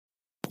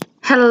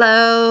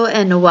Hello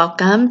and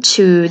welcome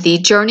to the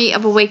Journey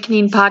of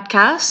Awakening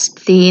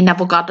podcast, the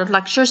Neville Goddard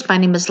Lectures. My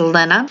name is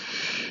Lena,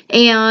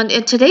 and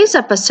in today's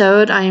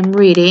episode, I am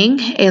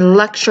reading a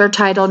lecture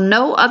titled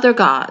 "No Other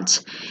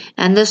Gods,"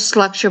 and this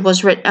lecture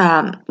was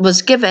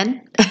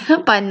given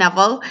by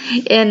Neville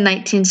in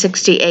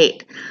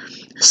 1968.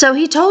 So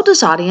he told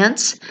his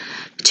audience,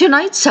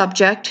 "Tonight's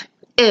subject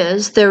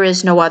is There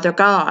is no other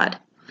God."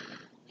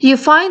 You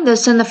find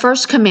this in the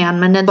first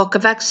commandment in the book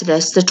of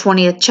Exodus, the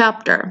 20th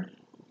chapter.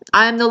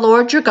 I am the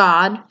Lord your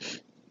God,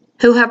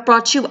 who have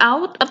brought you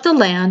out of the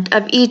land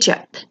of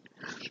Egypt,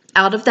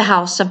 out of the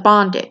house of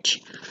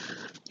bondage.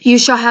 You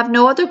shall have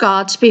no other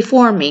gods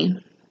before me.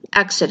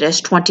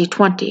 Exodus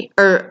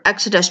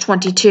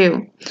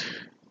 22,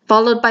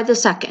 followed by the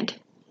second.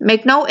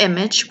 Make no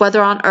image,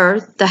 whether on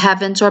earth, the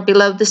heavens, or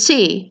below the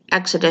sea.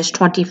 Exodus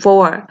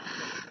 24.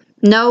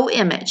 No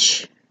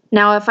image.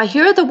 Now, if I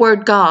hear the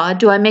word God,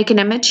 do I make an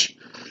image?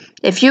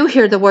 If you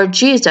hear the word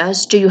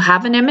Jesus, do you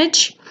have an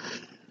image?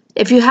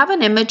 If you have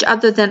an image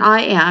other than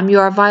I am, you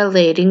are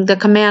violating the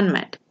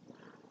commandment.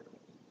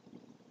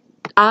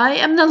 I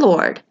am the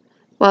Lord.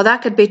 Well,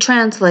 that could be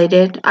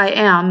translated, I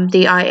am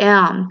the I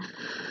am.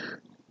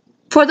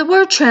 For the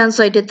word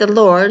translated the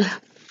Lord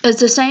is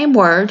the same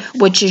word,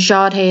 which is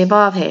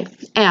Yod-Heh-Vav-Heh.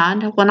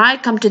 And when I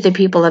come to the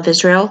people of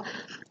Israel,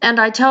 and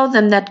I tell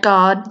them that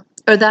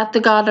that the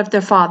God of their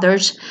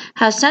fathers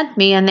has sent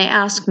me, and they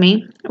ask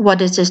me,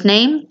 what is his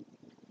name?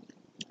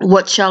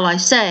 What shall I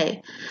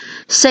say?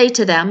 Say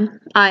to them,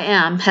 I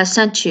am has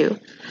sent you.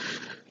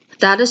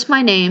 That is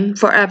my name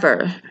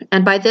forever,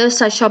 and by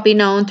this I shall be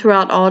known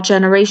throughout all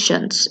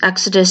generations.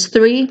 Exodus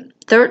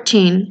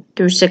 3:13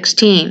 through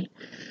 16.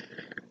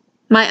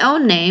 My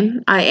own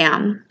name I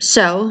am,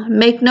 so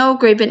make no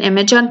graven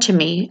image unto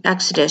me.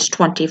 Exodus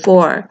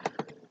 24.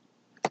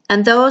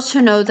 And those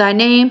who know thy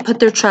name put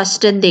their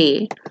trust in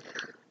thee.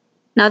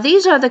 Now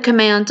these are the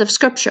commands of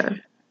Scripture.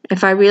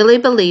 If I really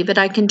believe it,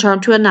 I can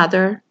turn to no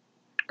other.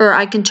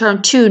 I can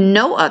turn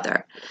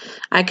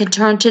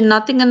to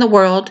nothing in the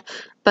world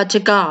but to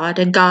God,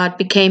 and God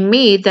became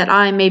me that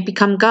I may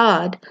become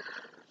God.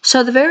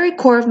 So the very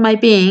core of my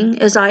being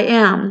is I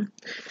am.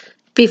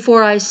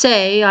 Before I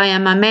say I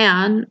am a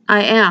man,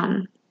 I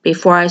am.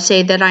 Before I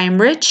say that I am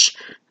rich,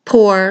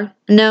 poor,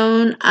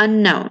 known,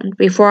 unknown.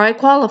 Before I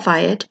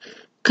qualify it,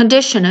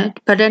 condition it,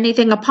 put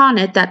anything upon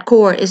it, that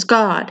core is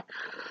God.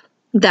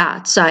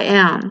 That's I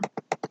am.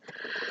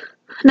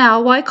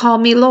 Now why call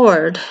me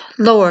Lord,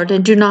 Lord,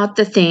 and do not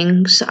the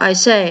things I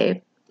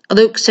say?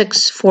 Luke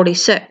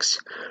 6:46.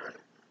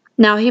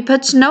 Now he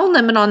puts no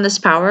limit on this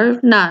power,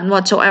 none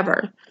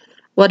whatsoever.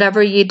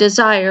 Whatever ye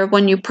desire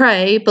when you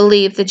pray,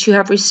 believe that you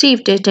have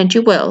received it, and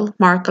you will.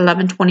 Mark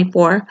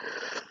 11:24.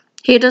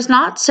 He does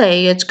not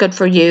say it's good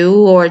for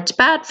you or it's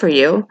bad for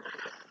you.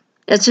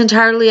 It's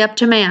entirely up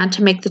to man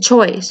to make the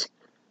choice.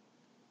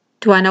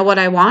 Do I know what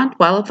I want?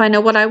 Well, if I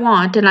know what I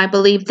want, and I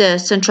believe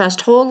this and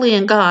trust wholly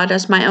in God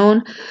as my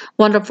own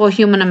wonderful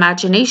human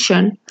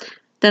imagination,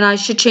 then I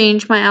should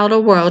change my outer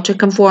world to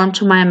conform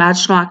to my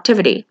imaginal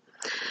activity.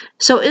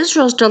 So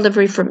Israel's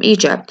delivery from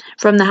Egypt,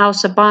 from the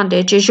house of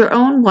bondage, is your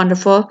own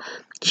wonderful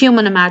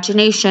human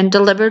imagination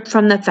delivered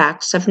from the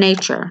facts of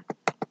nature.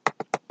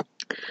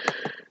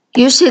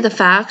 You see the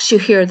facts, you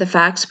hear the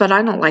facts, but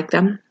I don't like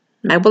them.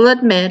 I will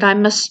admit I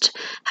must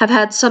have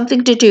had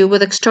something to do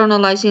with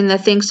externalizing the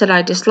things that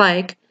I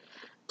dislike.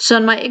 So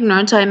in my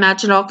ignorance, I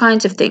imagined all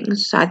kinds of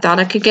things. I thought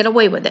I could get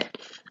away with it.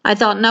 I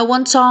thought no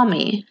one saw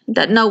me,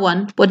 that no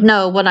one would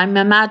know what I'm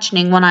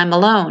imagining when I'm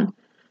alone.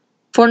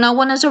 For no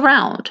one is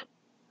around.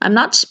 I'm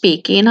not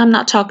speaking, I'm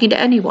not talking to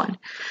anyone,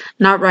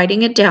 not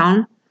writing it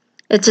down.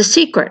 It's a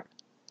secret.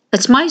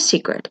 It's my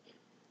secret.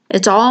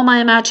 It's all my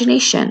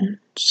imagination.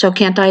 So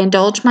can't I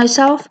indulge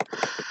myself?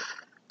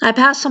 I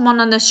pass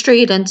someone on the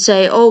street and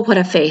say, oh, what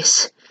a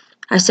face.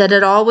 I said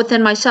it all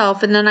within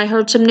myself, and then I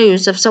heard some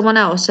news of someone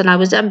else, and I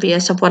was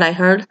envious of what I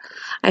heard.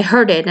 I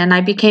heard it, and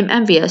I became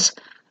envious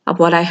of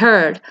what I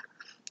heard.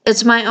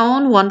 It's my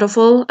own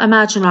wonderful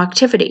imaginal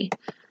activity.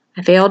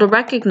 I fail to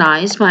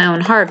recognize my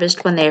own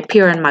harvest when they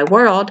appear in my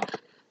world,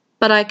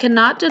 but I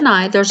cannot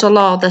deny there's a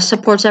law that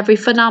supports every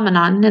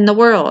phenomenon in the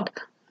world.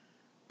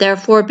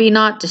 Therefore be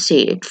not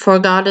deceived, for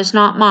God is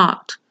not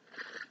mocked.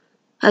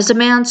 As a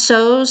man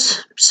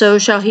sows, so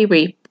shall he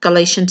reap.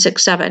 Galatians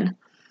 6:7.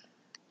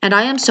 And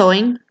I am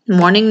sowing,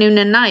 morning, noon,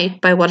 and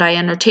night, by what I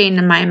entertain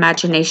in my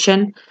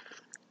imagination,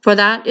 for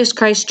that is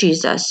Christ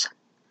Jesus.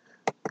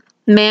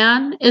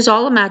 Man is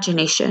all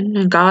imagination,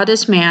 and God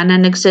is man,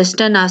 and exists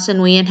in us,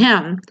 and we in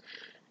him.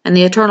 And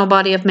the eternal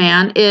body of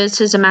man is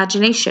his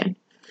imagination,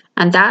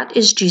 and that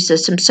is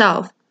Jesus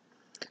himself.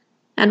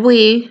 And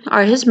we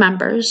are his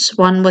members,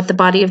 one with the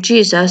body of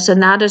Jesus,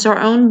 and that is our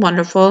own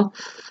wonderful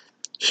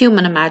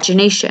human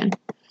imagination.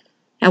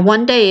 And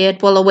one day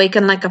it will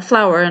awaken like a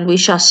flower, and we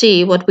shall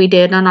see what we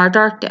did in our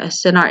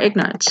darkness, in our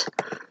ignorance.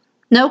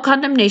 No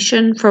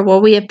condemnation for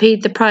what we have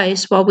paid the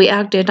price while we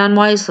acted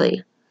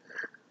unwisely.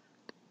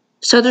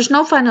 So there's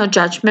no final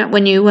judgment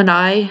when you and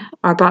I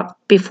are brought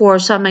before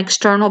some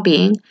external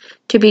being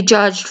to be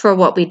judged for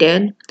what we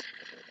did.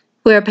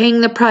 We are paying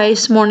the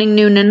price morning,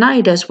 noon, and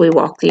night as we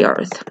walk the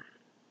earth.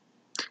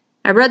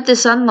 I read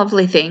this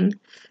lovely thing,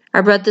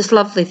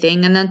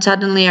 and then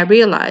suddenly I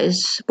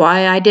realized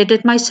why I did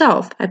it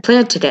myself. I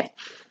planted it.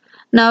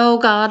 No,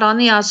 God on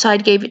the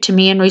outside gave it to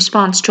me in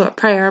response to a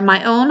prayer.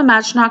 My own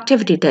imaginal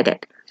activity did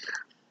it.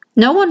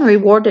 No one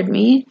rewarded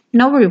me,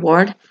 no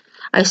reward.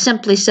 I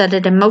simply set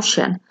it in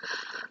motion.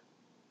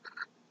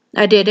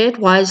 I did it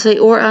wisely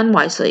or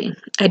unwisely.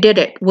 I did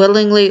it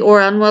willingly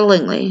or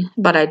unwillingly,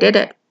 but I did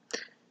it.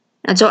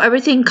 And so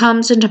everything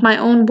comes into my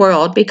own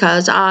world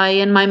because I,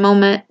 in my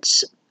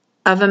moments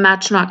of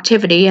imaginal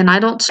activity, and I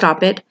don't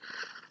stop it,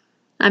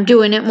 I'm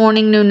doing it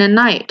morning, noon, and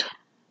night.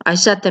 I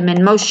set them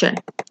in motion.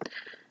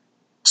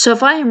 So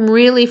if I am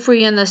really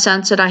free in the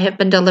sense that I have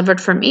been delivered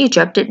from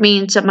Egypt, it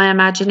means that my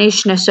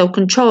imagination is so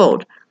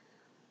controlled,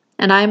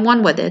 and I am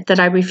one with it, that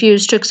I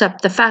refuse to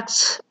accept the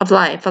facts of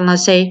life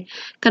unless they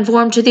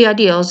conform to the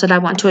ideals that I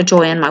want to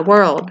enjoy in my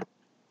world.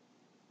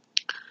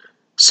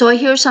 So I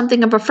hear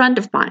something of a friend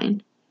of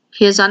mine.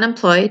 He is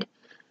unemployed.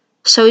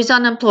 So he's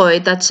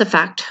unemployed, that's a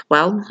fact.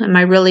 Well, am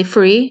I really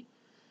free?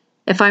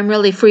 If I'm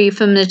really free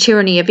from the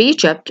tyranny of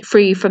Egypt,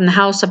 free from the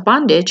house of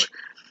bondage,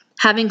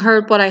 having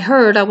heard what I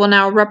heard, I will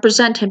now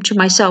represent him to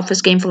myself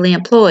as gainfully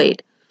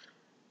employed.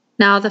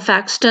 Now the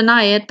facts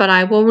deny it, but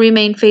I will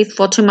remain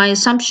faithful to my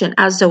assumption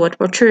as though it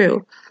were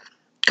true,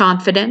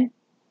 confident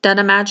that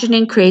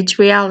imagining creates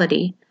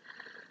reality.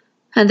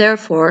 And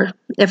therefore,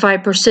 if I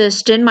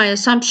persist in my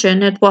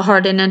assumption, it will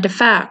harden into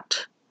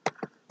fact.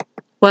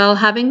 Well,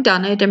 having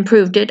done it and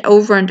proved it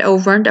over and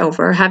over and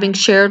over, having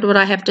shared what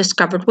I have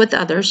discovered with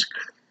others,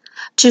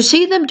 to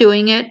see them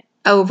doing it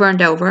over and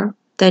over,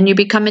 then you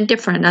become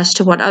indifferent as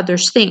to what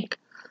others think.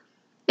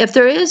 If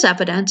there is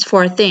evidence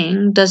for a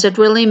thing, does it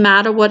really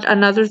matter what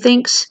another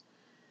thinks?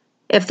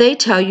 If they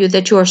tell you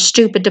that you are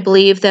stupid to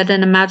believe that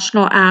an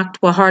imaginal act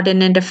will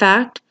harden into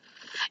fact,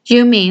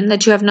 you mean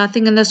that you have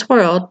nothing in this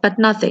world but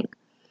nothing.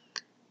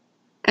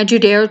 And you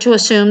dare to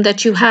assume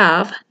that you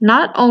have,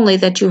 not only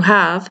that you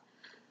have,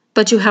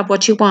 but you have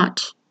what you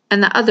want,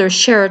 and the others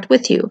share it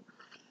with you.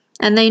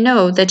 And they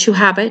know that you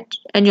have it,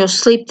 and you'll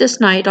sleep this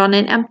night on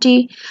an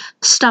empty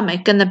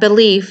stomach in the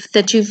belief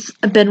that you've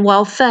been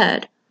well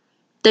fed,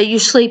 that you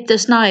sleep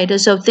this night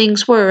as though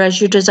things were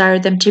as you desire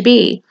them to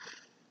be,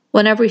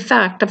 when every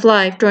fact of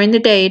life during the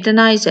day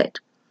denies it.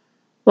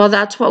 Well,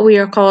 that's what we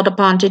are called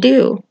upon to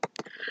do.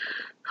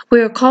 We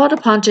are called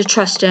upon to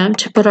trust Him,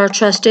 to put our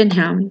trust in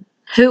Him.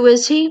 Who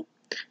is He?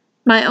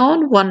 My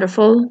own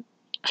wonderful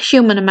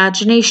human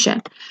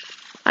imagination.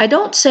 I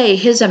don't say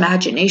His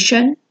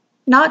imagination,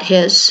 not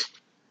His.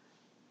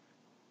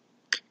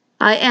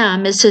 I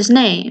am is His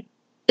name.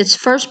 It's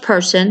first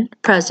person,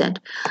 present.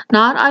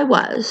 Not I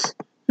was,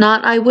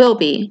 not I will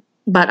be,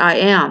 but I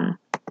am.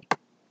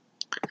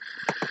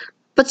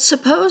 But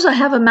suppose I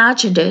have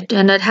imagined it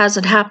and it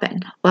hasn't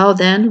happened. Well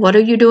then, what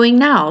are you doing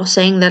now,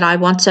 saying that I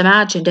once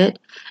imagined it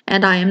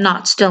and I am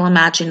not still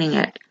imagining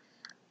it?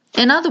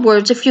 In other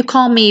words, if you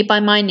call me by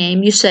my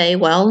name, you say,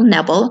 well,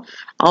 Neville,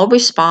 I'll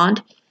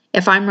respond.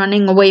 If I'm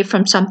running away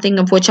from something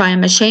of which I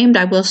am ashamed,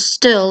 I will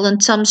still,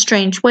 in some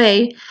strange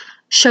way,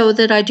 show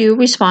that I do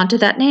respond to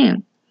that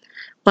name.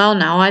 Well,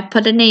 now I've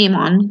put a name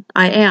on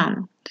I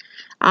am.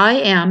 I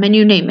am, and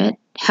you name it,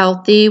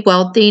 healthy,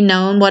 wealthy,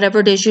 known, whatever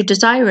it is you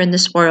desire in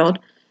this world.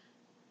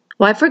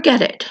 Why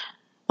forget it?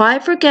 Why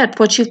forget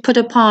what you've put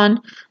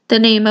upon the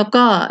name of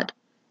God?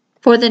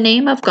 For the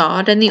name of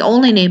God, and the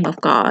only name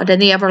of God,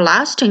 and the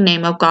everlasting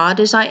name of God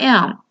is I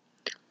am.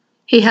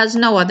 He has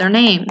no other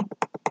name.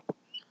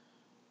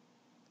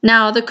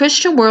 Now, the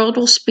Christian world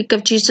will speak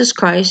of Jesus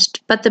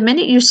Christ, but the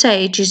minute you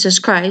say Jesus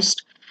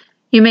Christ,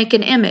 you make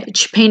an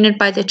image painted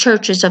by the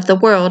churches of the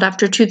world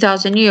after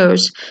 2,000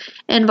 years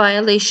in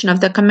violation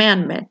of the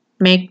commandment,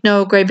 make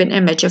no graven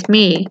image of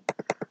me.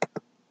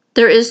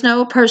 There is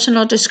no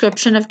personal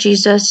description of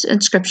Jesus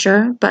in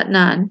Scripture, but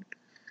none.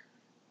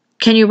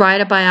 Can you write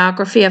a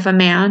biography of a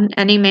man,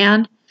 any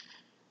man,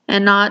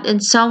 and not in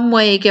some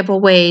way give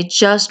away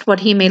just what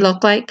he may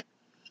look like?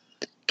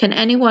 Can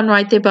anyone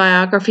write the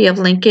biography of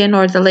Lincoln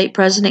or the late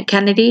President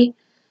Kennedy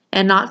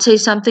and not say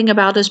something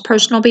about his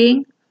personal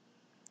being?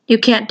 You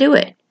can't do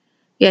it.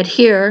 Yet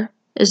here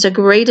is the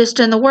greatest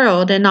in the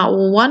world, and not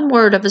one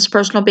word of his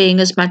personal being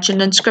is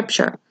mentioned in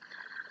Scripture.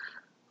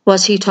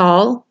 Was he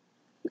tall?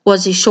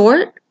 Was he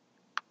short?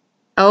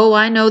 Oh,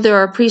 I know there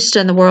are priests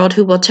in the world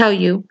who will tell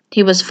you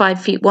he was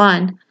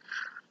 5'1".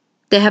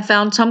 They have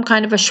found some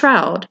kind of a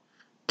shroud.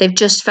 They've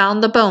just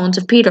found the bones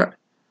of Peter.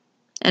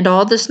 And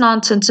all this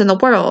nonsense in the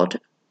world.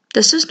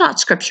 This is not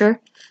Scripture.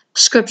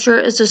 Scripture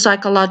is a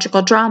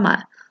psychological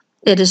drama.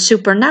 It is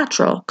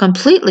supernatural,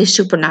 completely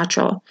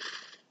supernatural.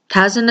 It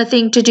hasn't a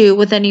thing to do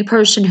with any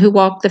person who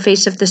walked the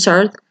face of this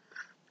earth,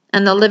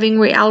 and the living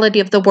reality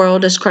of the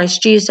world is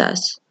Christ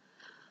Jesus.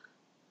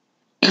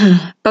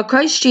 But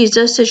Christ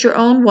Jesus is your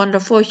own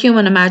wonderful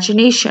human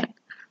imagination.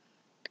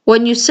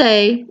 When you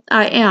say,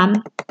 I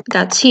am,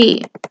 that's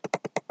He.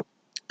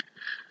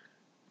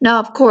 Now,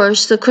 of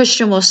course, the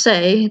Christian will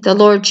say, the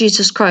Lord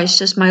Jesus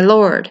Christ is my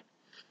Lord.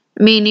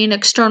 meaning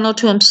external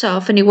to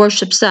himself, and he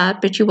worships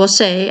that, but you will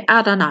say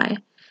Adonai,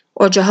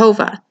 or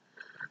Jehovah.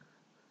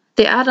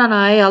 The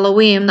Adonai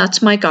Elohim,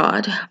 that's my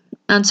God,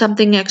 and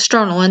something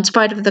external in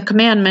spite of the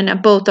commandment,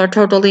 and both are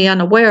totally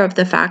unaware of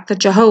the fact that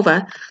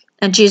Jehovah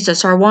and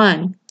Jesus are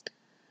one.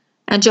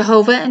 And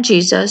Jehovah and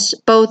Jesus,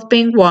 both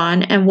being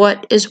one, and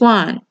what is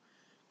one?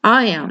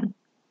 I am.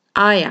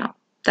 I am.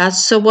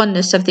 That's the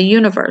oneness of the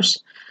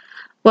universe.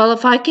 Well,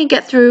 if I can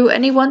get through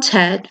anyone's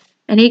head,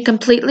 and he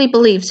completely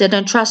believes it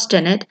and trusts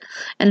in it,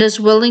 and is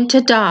willing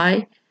to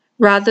die,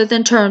 rather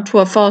than turn to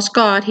a false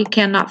god, he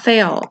cannot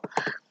fail.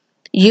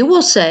 You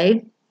will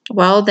say,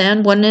 well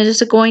then, when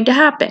is it going to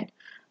happen?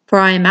 For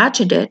I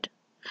imagined it.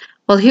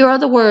 Well, here are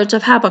the words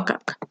of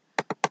Habakkuk.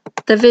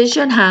 The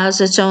vision has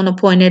its own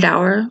appointed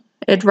hour.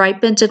 It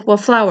ripens, it will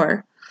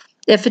flower.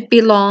 If it be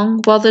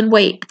long, well then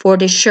wait, for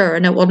it is sure,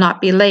 and it will not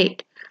be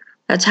late.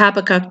 That's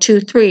Habakkuk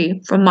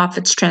 2:3 from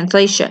Moffat's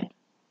translation.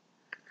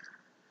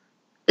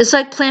 It's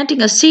like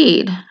planting a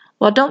seed.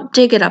 Well, don't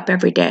dig it up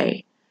every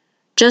day.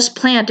 Just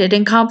plant it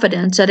in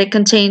confidence that it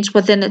contains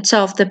within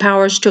itself the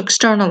powers to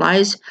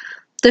externalize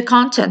the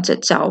contents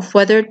itself,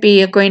 whether it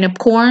be a grain of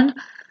corn,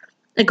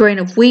 a grain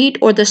of wheat,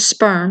 or the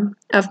sperm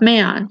of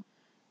man.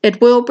 It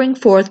will bring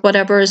forth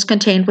whatever is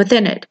contained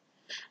within it.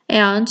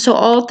 And so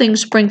all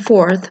things bring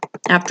forth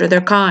after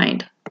their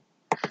kind.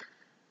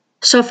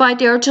 So if I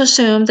dare to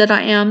assume that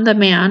I am the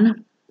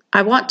man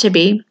I want to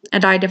be,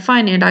 and I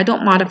define it, I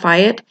don't modify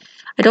it,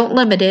 I don't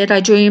limit it, I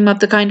dream of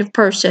the kind of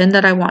person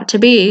that I want to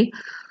be.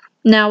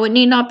 Now, it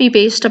need not be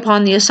based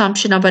upon the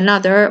assumption of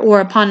another or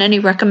upon any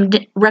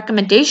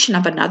recommendation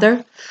of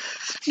another,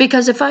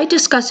 because if I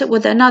discuss it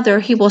with another,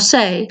 he will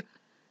say,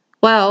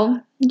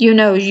 well, you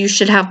know, you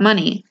should have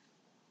money.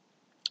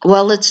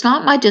 Well, it's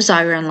not my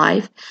desire in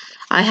life.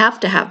 I have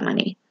to have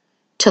money.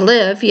 To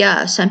live,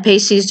 yes, and pay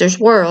Caesar's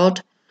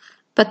world,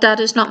 but that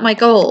is not my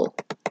goal.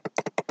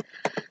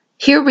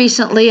 Here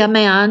recently, a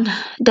man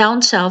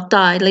down south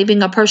died,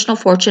 leaving a personal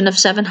fortune of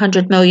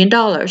 $700 million.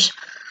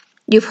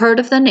 You've heard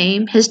of the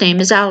name. His name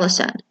is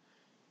Allison.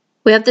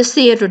 We have this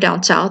theater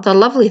down south, a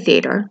lovely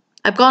theater.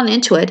 I've gone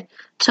into it,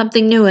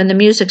 something new in the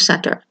music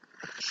center.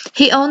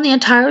 He owned the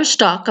entire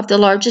stock of the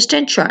largest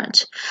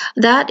insurance.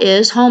 That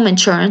is home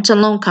insurance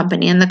and loan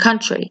company in the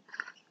country.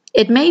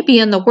 It may be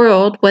in the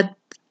world with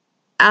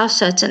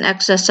assets in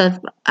excess of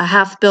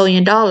 $500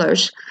 million.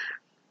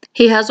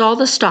 He has all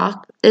the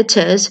stock. It's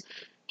his.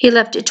 He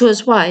left it to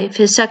his wife,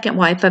 his second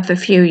wife of a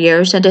few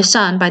years, and his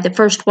son by the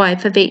first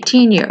wife of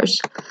 18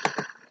 years.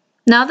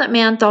 Now that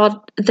man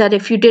thought that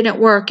if you didn't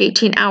work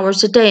 18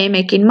 hours a day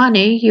making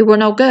money, you were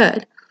no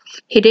good.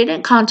 He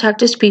didn't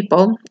contact his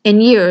people. In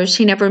years,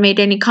 he never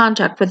made any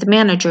contact with the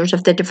managers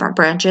of the different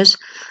branches.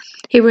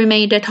 He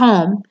remained at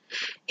home.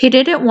 He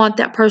didn't want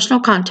that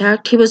personal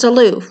contact. He was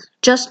aloof.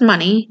 Just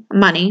money,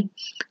 money,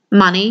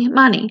 money,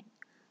 money.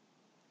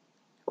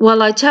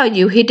 Well, I tell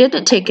you, he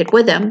didn't take it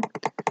with him.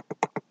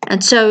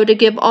 And so to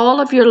give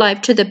all of your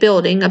life to the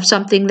building of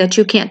something that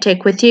you can't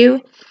take with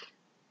you,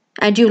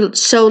 and you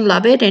so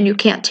love it and you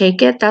can't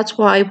take it, that's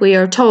why we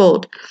are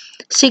told,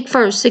 seek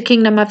first the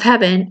kingdom of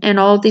heaven, and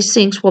all these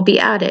things will be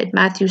added.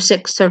 Matthew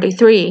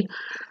 6:33.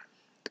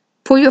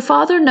 For your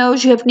Father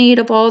knows you have need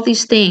of all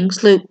these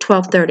things. Luke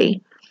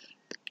 12:30.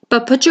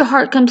 But put your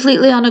heart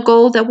completely on a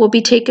goal that will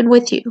be taken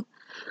with you.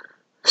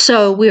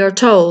 So we are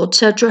told,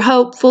 set your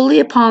hope fully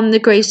upon the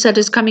grace that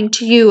is coming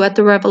to you at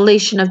the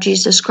revelation of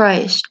Jesus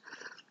Christ.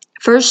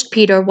 1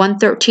 Peter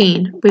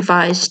 1:13,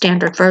 Revised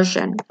Standard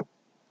Version.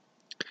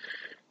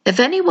 If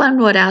anyone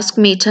would ask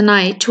me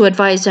tonight to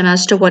advise him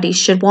as to what he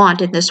should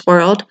want in this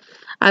world,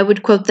 I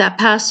would quote that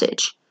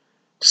passage.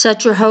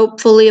 Set your hope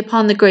fully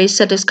upon the grace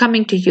that is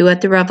coming to you at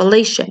the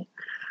revelation,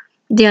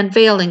 the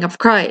unveiling of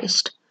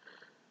Christ.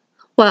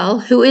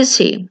 Well, who is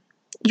he?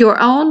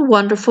 Your own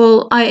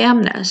wonderful I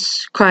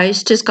amness.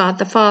 Christ is God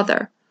the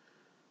Father.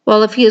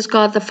 Well, if he is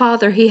God the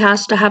Father, he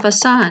has to have a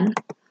son.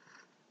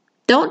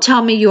 Don't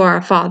tell me you are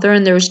a father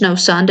and there is no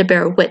son to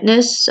bear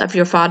witness of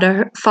your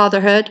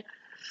fatherhood.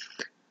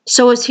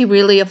 So is he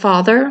really a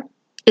father?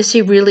 Is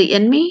he really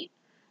in me?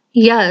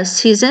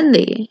 Yes, he's in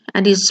thee,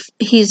 and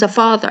he's a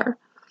father.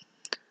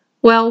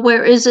 Well,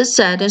 where is it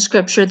said in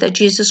Scripture that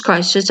Jesus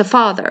Christ is a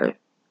father?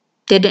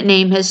 Did it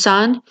name his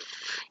son?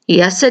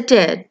 Yes, it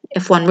did,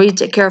 if one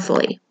reads it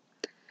carefully.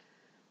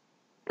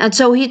 And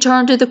so he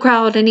turned to the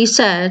crowd and he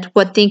said,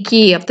 What think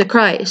ye of the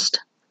Christ?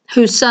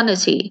 Whose son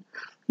is he?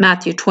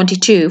 Matthew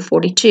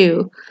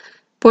 22:42.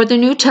 For the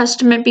New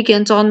Testament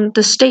begins on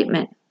the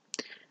statement,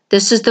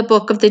 This is the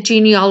book of the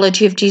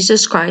genealogy of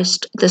Jesus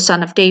Christ, the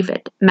son of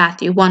David.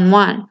 Matthew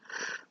 1:1.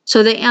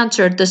 So they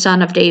answered, the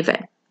son of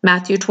David.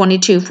 Matthew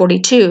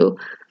 22:42.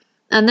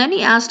 And then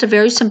he asked a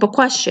very simple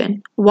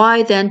question.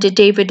 Why then did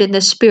David in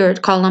the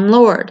Spirit call him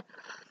Lord?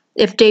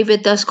 If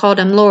David thus called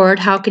him Lord,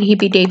 how can he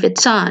be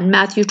David's son?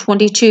 Matthew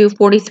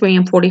 22:43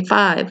 and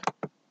 45.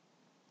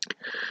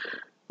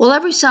 Well,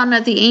 every son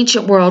of the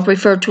ancient world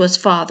referred to his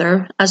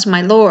father as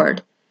my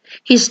Lord.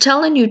 He's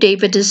telling you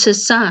David is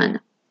his son.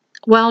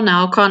 Well,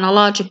 now,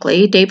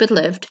 chronologically, David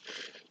lived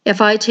If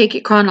I take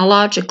it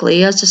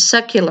chronologically as a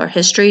secular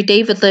history,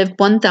 David lived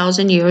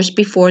 1,000 years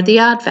before the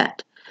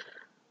Advent.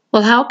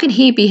 Well, how can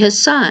he be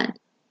his son?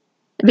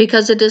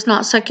 Because it is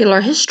not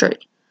secular history.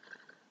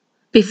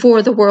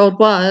 Before the world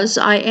was,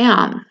 I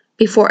am.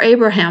 Before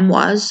Abraham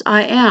was,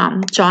 I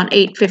am. John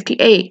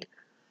 8:58.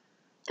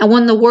 And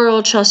when the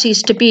world shall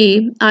cease to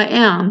be, I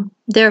am.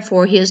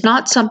 Therefore, he is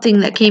not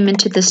something that came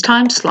into this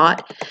time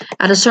slot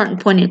at a certain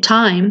point in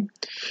time.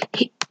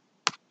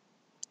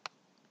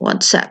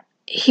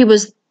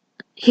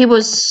 He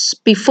was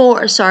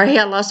before, sorry,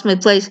 I lost my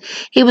place.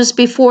 He was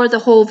before the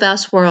whole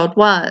vast world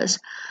was.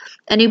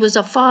 And he was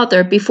a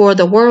father before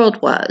the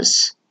world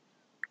was.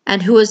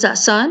 And who is that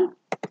son?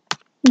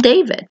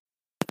 David.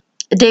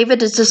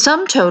 David is the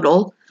sum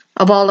total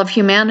of all of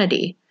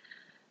humanity.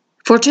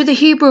 For to the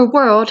Hebrew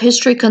world,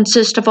 history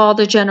consists of all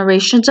the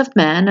generations of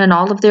men and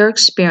all of their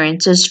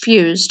experiences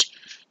fused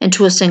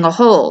into a single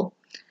whole.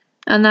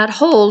 And that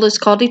whole is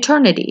called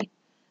eternity.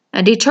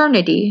 And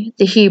eternity,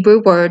 the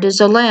Hebrew word is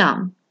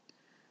olam.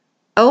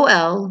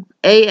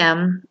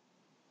 O-L-A-M,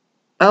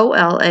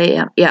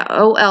 O-L-A-M,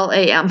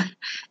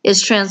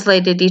 is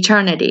translated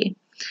eternity.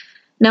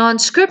 Now in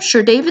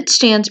Scripture, David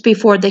stands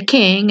before the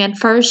king, and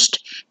first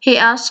he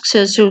asks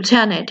his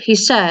lieutenant. He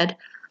said,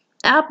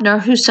 Abner,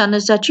 whose son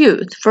is that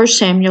youth? 1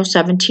 Samuel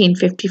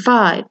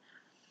 17:55.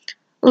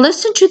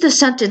 Listen to the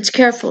sentence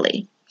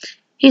carefully.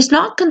 He's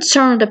not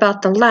concerned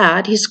about the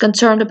lad, he's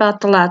concerned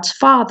about the lad's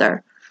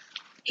father.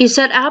 He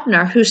said,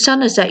 Abner, whose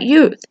son is that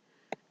youth?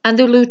 And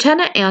the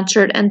lieutenant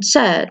answered and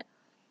said,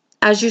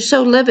 As you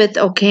so liveth,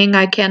 O king,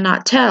 I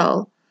cannot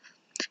tell.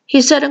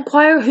 He said,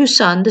 Inquire whose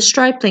son the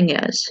stripling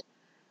is.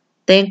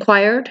 They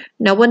inquired,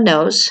 no one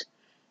knows.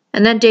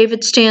 And then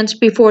David stands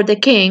before the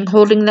king,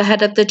 holding the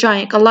head of the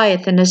giant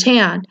Goliath in his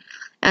hand,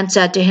 and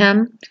said to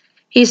him,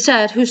 He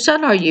said, Whose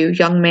son are you,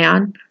 young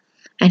man?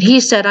 And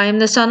he said, I am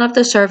the son of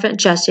the servant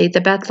Jesse,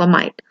 the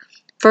Bethlehemite.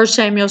 1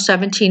 Samuel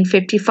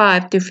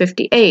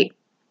 17:55-58.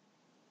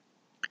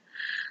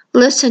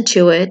 Listen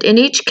to it. In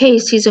each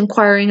case, he's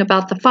inquiring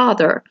about the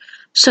father.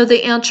 So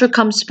the answer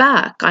comes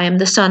back, I am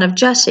the son of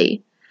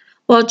Jesse.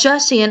 Well,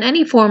 Jesse, in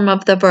any form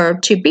of the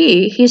verb to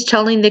be, he's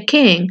telling the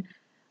king,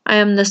 I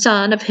am the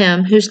son of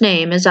him whose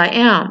name is I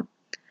am.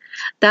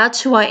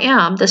 That's who I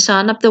am, the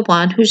son of the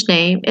one whose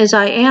name is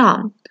I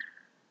am.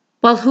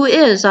 Well, who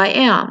is I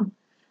am?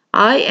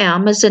 I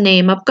am is the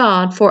name of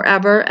God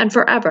forever and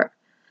forever.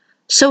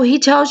 So he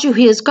tells you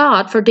he is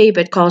God, for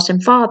David calls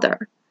him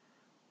Father.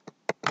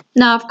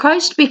 Now, if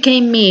Christ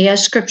became me,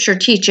 as Scripture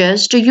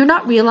teaches, do you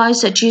not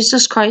realize that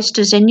Jesus Christ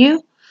is in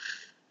you?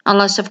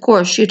 Unless, of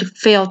course, you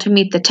fail to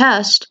meet the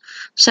test.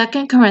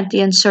 2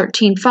 Corinthians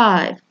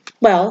 13:5.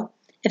 Well,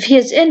 if he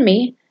is in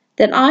me,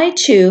 then I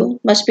too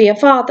must be a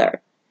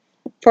father.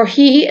 For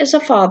he is a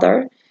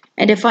father,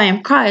 and if I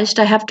am Christ,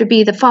 I have to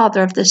be the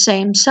father of the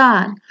same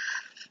son.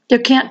 There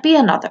can't be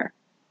another.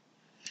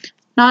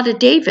 Not a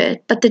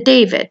David, but the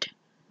David.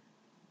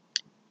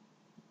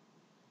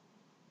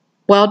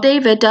 Well,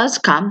 David does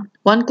come,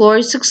 one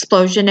glorious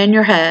explosion in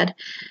your head,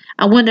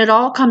 and when it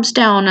all comes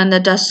down and the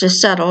dust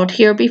is settled,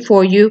 here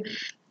before you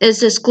is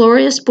this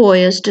glorious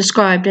boy as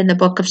described in the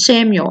book of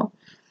Samuel.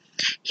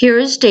 Here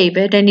is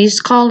David, and he's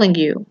calling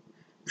you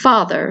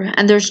Father,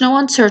 and there's no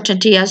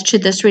uncertainty as to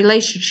this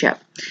relationship.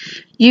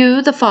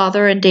 You, the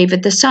Father, and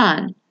David, the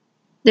Son.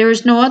 There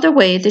is no other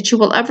way that you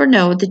will ever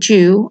know that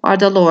you are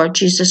the Lord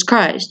Jesus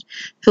Christ,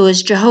 who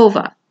is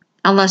Jehovah,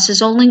 unless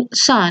his only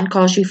Son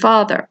calls you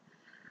Father.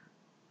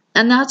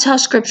 And that's how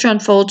Scripture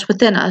unfolds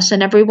within us,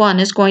 and everyone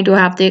is going to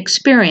have the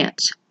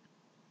experience.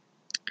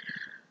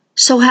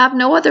 So have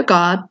no other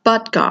God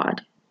but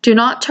God. Do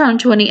not turn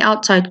to any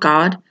outside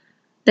God.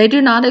 They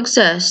do not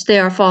exist. They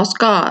are false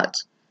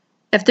gods.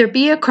 If there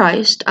be a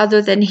Christ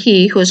other than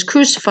he who is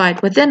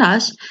crucified within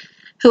us,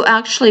 who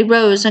actually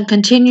rose and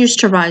continues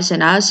to rise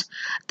in us,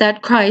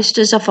 that Christ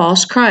is a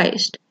false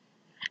Christ.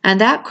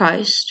 And that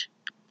Christ,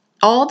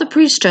 all the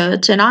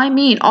priesthoods, and I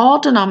mean all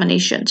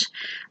denominations,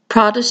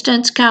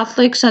 Protestants,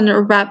 Catholics, and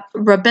the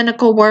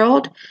rabbinical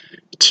world,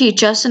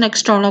 teach us an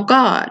external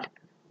God.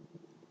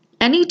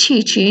 Any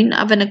teaching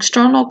of an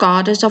external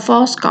God is a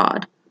false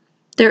God.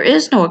 There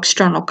is no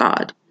external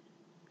God.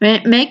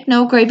 Make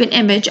no graven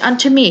image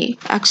unto me.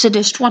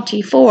 Exodus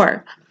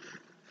 24.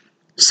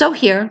 So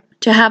here,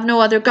 to have no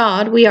other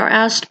God, we are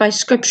asked by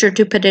Scripture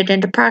to put it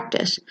into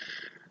practice.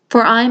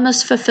 For I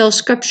must fulfill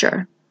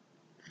Scripture.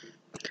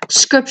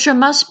 Scripture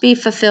must be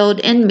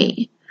fulfilled in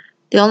me.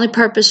 The only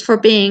purpose for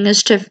being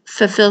is to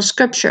fulfill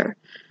Scripture.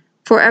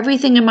 For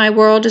everything in my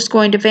world is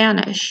going to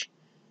vanish.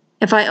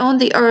 If I own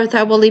the earth,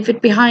 I will leave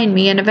it behind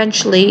me, and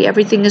eventually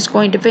everything is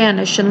going to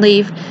vanish and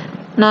leave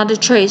not a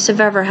trace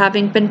of ever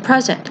having been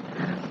present.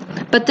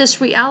 But this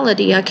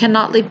reality I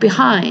cannot leave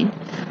behind,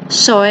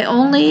 so I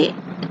only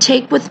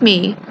take with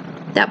me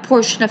that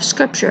portion of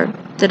Scripture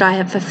that I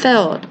have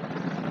fulfilled.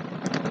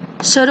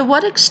 So to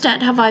what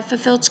extent have I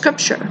fulfilled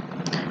Scripture?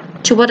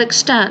 To what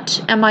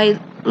extent am I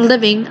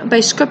living by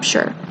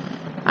Scripture?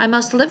 I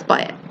must live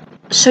by it.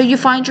 So you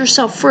find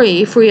yourself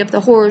free of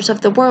the horrors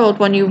of the world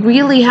when you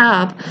really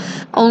have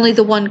only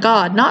the one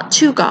God, not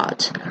two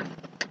gods.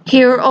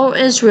 Hear, O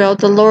Israel,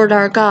 the Lord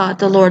our God,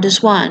 the Lord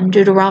is one.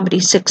 Deuteronomy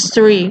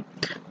 6:3.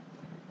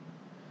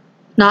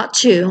 Not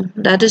two.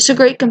 That is a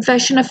great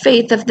confession of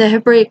faith of the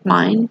Hebraic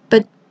mind.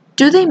 But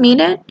do they mean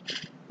it?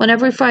 When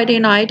every Friday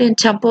night in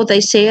temple they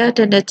say it,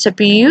 and it's a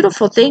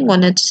beautiful thing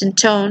when it's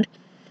intoned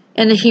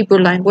in the Hebrew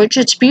language.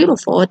 It's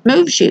beautiful. It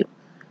moves you.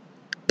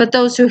 But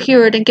those who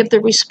hear it and give the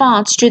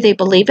response, do they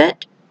believe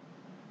it?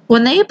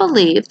 When they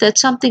believe that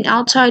something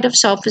outside of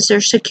self is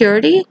their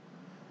security,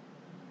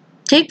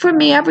 take from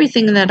me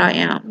everything that I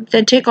am,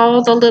 then take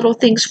all the little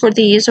things, for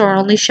these are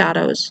only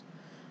shadows.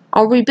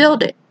 I'll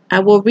rebuild it. I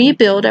will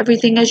rebuild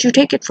everything as you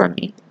take it from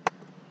me.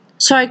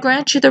 So I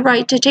grant you the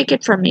right to take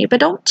it from me, but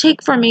don't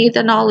take from me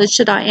the knowledge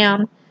that I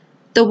am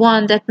the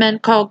one that men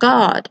call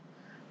God.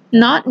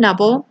 Not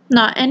Nebel,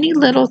 not any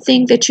little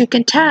thing that you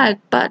can tag,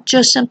 but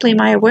just simply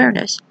my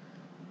awareness.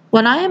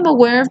 When I am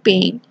aware of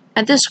being,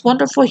 and this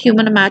wonderful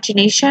human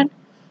imagination,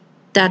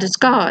 that is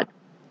God.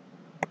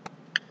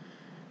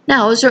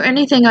 Now, is there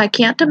anything I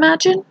can't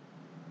imagine?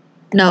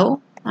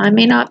 No, I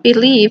may not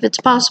believe it's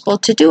possible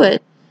to do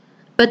it,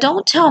 but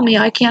don't tell me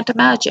I can't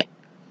imagine.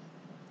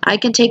 I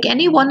can take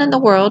anyone in the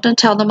world and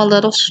tell them a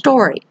little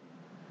story.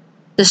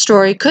 The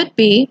story could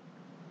be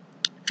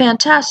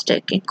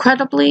fantastic,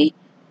 incredibly.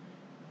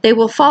 They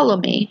will follow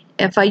me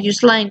if I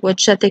use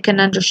language that they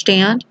can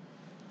understand.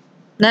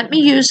 Let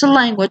me use the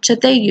language that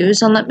they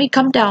use, and let me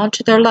come down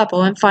to their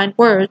level and find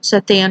words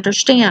that they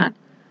understand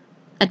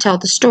and tell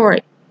the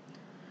story.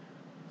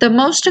 The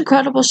most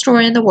incredible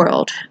story in the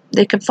world.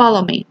 They can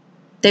follow me.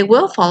 They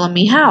will follow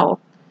me. How?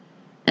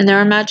 In their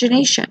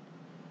imagination.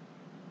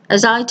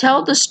 As I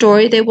tell the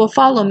story, they will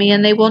follow me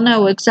and they will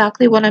know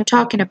exactly what I'm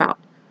talking about.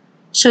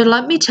 So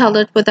let me tell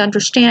it with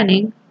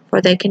understanding,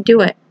 for they can do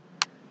it.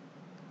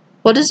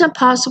 What is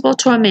impossible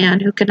to a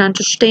man who can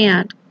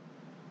understand?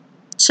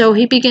 So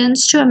he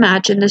begins to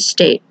imagine this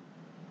state.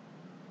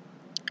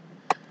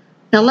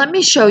 Now let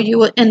me show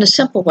you in a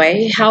simple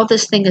way how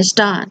this thing is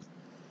done.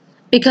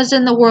 Because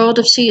in the world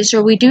of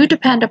Caesar, we do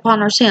depend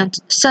upon our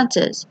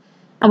senses,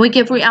 and we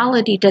give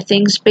reality to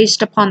things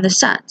based upon the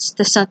sense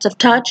of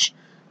touch,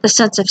 the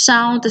sense of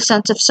sound, the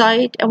sense of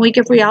sight, and we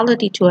give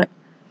reality to it.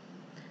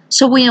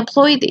 So we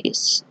employ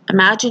these.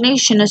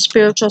 Imagination is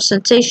spiritual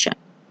sensation.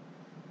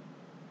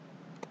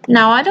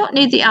 Now, I don't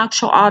need the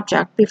actual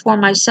object before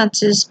my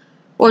senses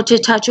or to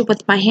touch it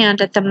with my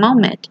hand at the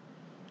moment.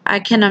 I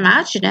can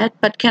imagine it,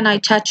 but can I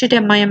touch it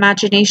in my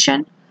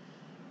imagination?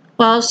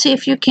 Well, see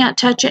if you can't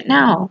touch it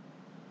now.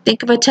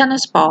 Think of a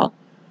tennis ball.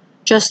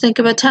 Just think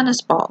of a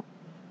tennis ball.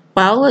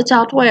 Well, it's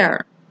out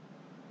where?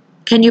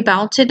 Can you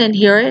bounce it and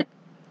hear it?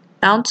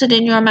 Bounce it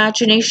in your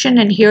imagination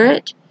and hear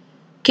it?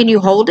 Can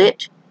you hold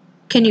it?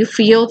 Can you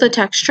feel the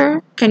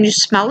texture? Can you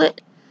smell it?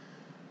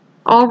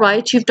 All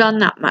right, you've done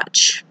that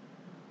much.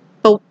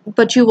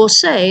 But you will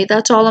say,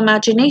 that's all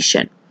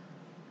imagination.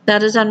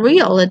 That is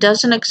unreal. It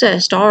doesn't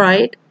exist. All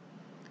right.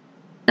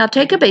 Now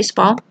take a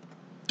baseball.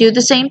 Do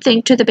the same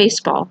thing to the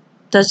baseball.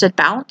 Does it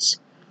bounce?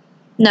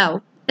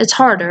 No, it's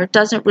harder. It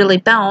doesn't really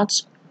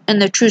bounce in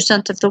the true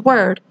sense of the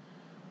word.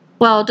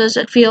 Well, does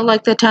it feel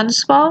like the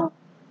tennis ball?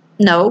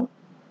 No.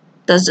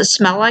 Does it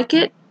smell like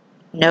it?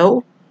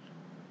 No.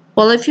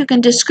 Well, if you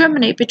can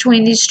discriminate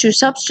between these two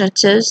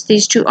substances,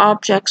 these two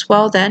objects,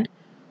 well then,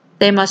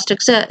 they must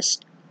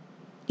exist.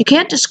 You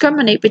can't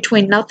discriminate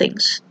between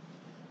nothings.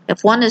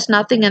 If one is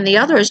nothing and the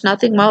other is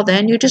nothing, well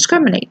then you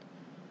discriminate.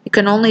 You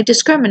can only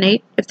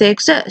discriminate if they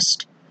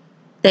exist.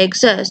 They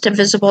exist,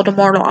 invisible to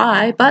mortal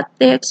eye, but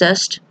they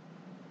exist.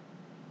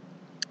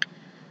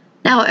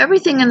 Now,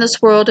 everything in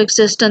this world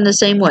exists in the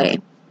same way.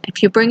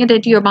 If you bring it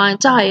into your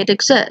mind's eye, it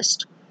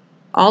exists.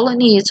 All it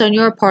needs on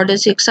your part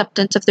is the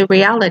acceptance of the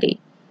reality.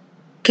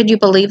 Can you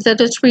believe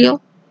that it's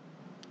real?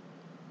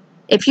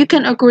 If you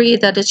can agree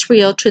that it's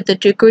real to the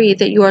degree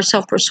that you are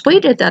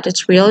self-persuaded that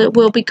it's real, it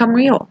will become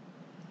real.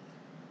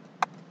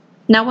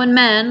 Now, when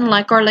men,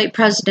 like our late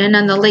president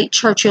and the late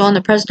Churchill and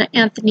the President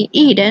Anthony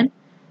Eden,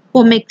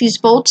 will make these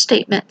bold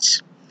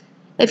statements,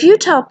 if you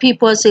tell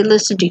people as they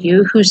listen to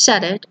you who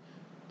said it,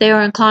 they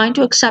are inclined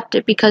to accept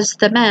it because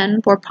the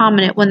men were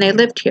prominent when they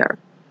lived here.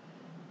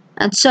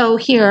 And so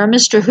here,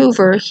 Mr.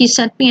 Hoover, he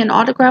sent me an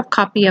autographed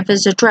copy of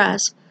his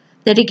address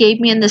that he gave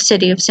me in the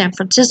city of San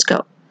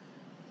Francisco,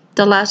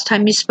 the last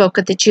time he spoke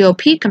at the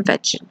GOP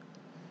convention.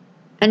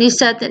 And he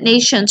said that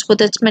nations with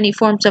its many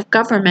forms of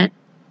government,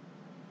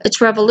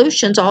 its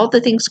revolutions, all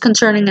the things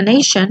concerning a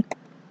nation,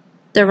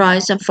 their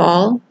rise and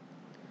fall,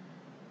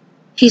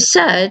 he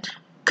said,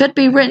 could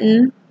be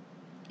written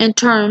in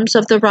terms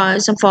of the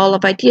rise and fall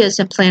of ideas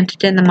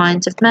implanted in the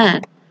minds of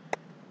men.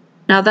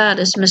 Now that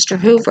is Mr.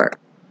 Hoover.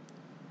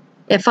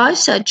 If I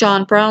said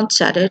John Brown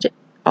said it,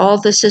 all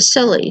this is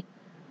silly.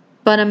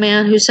 But a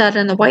man who sat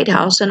in the White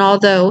House, and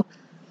although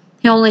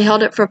he only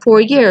held it for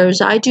 4 years,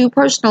 I do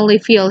personally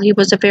feel he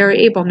was a very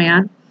able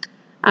man,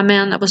 a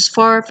man that was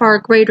far, far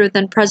greater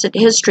than present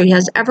history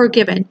has ever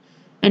given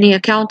any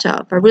account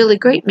of, a really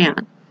great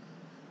man.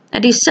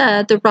 And he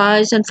said the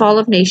rise and fall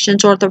of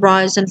nations, or the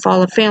rise and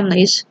fall of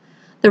families,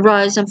 the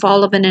rise and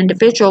fall of an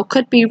individual,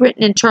 could be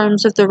written in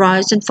terms of the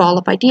rise and fall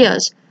of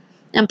ideas,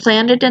 and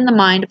planted in the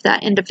mind of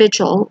that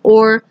individual,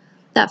 or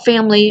that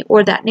family,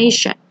 or that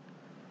nation.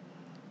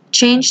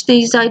 Change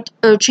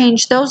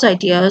those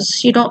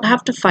ideas. You don't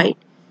have to fight.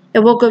 It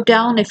will go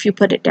down if you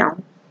put it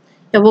down.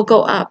 It will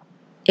go up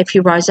if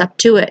you rise up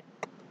to it.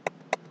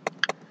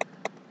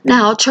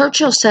 Now,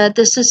 Churchill said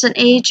this is an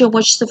age in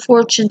which the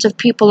fortunes of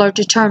people are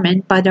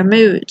determined by their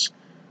moods.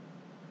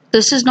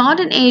 This is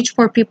not an age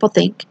where people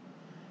think,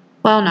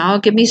 well, now,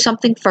 give me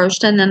something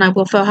first and then I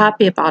will feel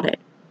happy about it.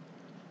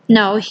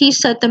 No, he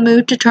said the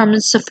mood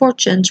determines the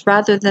fortunes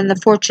rather than the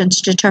fortunes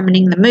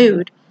determining the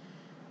mood.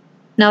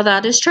 Now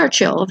that is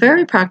Churchill, a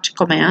very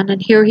practical man,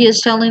 and here he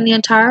is telling the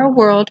entire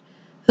world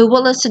who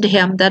will listen to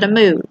him that a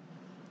mood,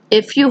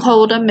 if you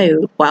hold a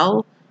mood,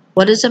 well,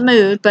 what is a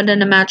mood but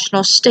an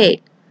imaginal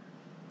state?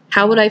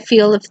 How would I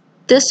feel if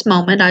this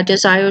moment I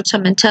desired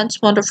some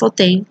intense, wonderful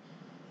thing,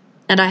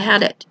 and I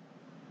had it?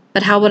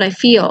 But how would I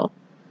feel?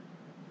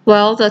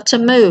 Well, that's a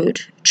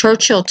mood.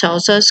 Churchill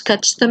tells us,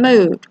 catch the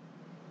mood,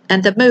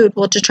 and the mood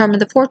will determine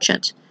the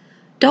fortunes.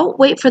 Don't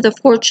wait for the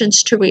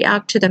fortunes to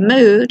react to the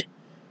mood,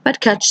 but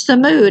catch the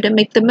mood and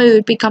make the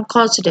mood become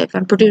causative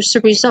and produce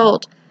the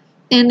result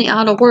in the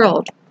outer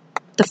world,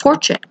 the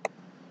fortune.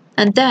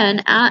 And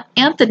then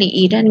Anthony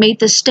Eden made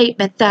the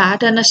statement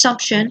that an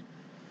assumption,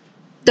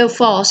 though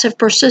false, if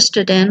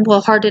persisted in,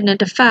 will harden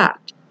into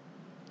fact.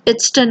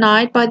 It's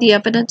denied by the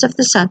evidence of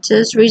the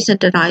senses, reason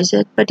denies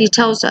it, but he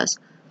tells us,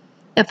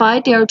 if I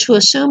dare to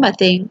assume a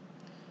thing,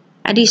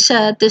 and he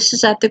said this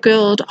is at the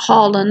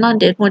Guildhall in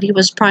London when he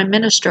was Prime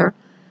Minister,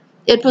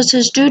 it was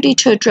his duty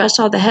to address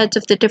all the heads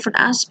of the different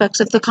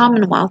aspects of the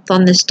Commonwealth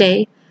on this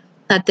day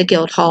at the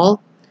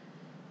Guildhall,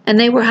 and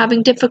they were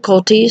having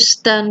difficulties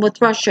then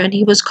with Russia, and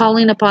he was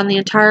calling upon the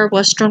entire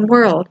Western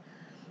world,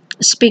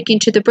 speaking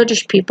to the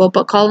British people,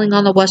 but calling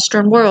on the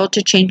Western world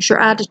to change their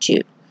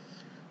attitude.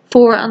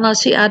 For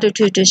unless the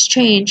attitude is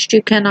changed,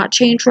 you cannot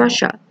change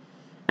Russia.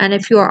 And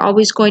if you are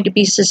always going to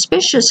be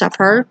suspicious of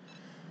her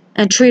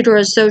and treat her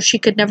as though she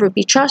could never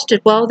be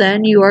trusted, well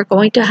then you are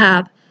going to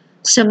have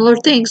similar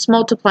things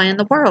multiply in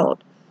the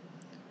world.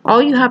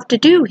 All you have to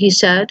do, he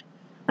said,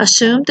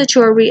 assume that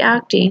you are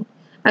reacting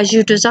as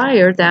you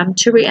desire them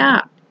to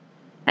react.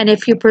 And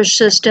if you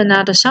persist in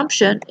that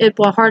assumption, it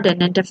will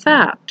harden into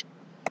fact.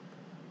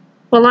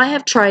 Well, I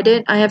have tried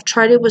it. I have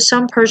tried it with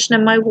some person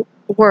in my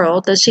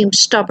world that seems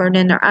stubborn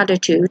in their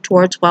attitude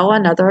towards, well,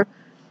 another,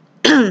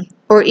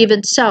 or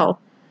even so.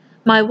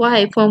 My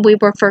wife, when we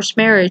were first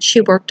married,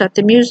 she worked at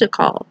the music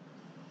hall.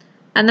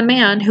 And the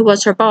man who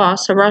was her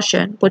boss, a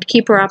Russian, would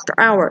keep her after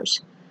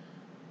hours.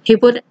 He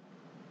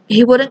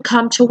wouldn't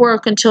come to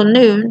work until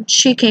noon.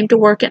 She came to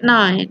work at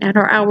 9, and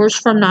her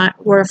hours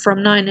were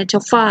from 9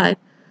 until 5.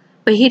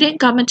 But he didn't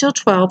come until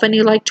 12, and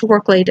he liked to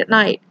work late at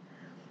night.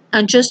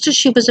 And just as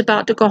she was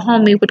about to go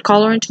home, he would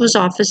call her into his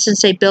office and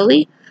say,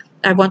 Billy,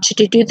 I want you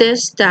to do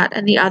this, that,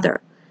 and the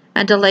other,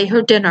 and delay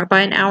her dinner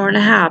by an hour and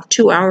a half,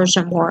 2 hours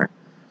or more.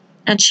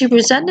 And she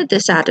resented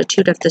this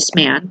attitude of this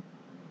man.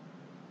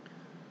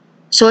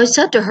 So I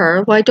said to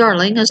her, why,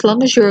 darling, as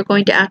long as you are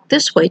going to act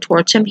this way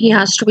towards him, he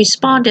has to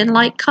respond in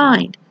like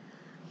kind.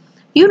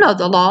 You know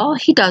the law,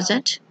 he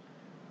doesn't.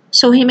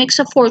 So he makes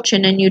a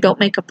fortune and you don't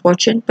make a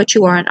fortune, but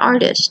you are an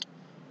artist.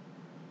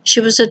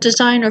 She was a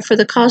designer for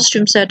the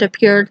costumes that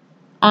appeared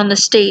on the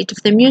stage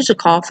of the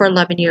music hall for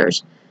 11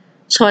 years.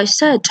 So I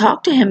said,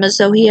 talk to him as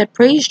though he had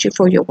praised you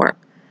for your work.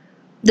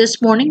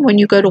 This morning when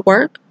you go to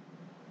work,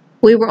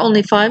 we were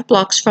only 5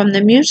 blocks from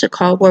the music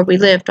hall where we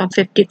lived on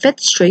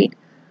 55th Street.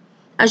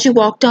 As you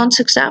walk down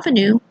 6th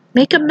Avenue,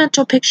 make a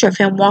mental picture of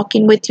him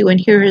walking with you and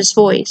hear his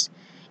voice.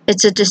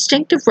 It's a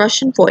distinctive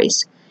Russian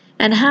voice,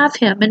 and have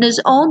him in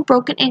his own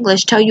broken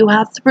English tell you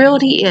how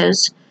thrilled he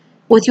is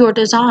with your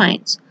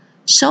designs,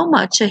 so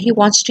much that he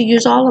wants to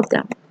use all of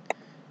them.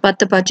 But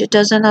the budget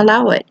doesn't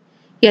allow it,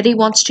 yet he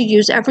wants to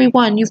use every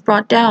one you've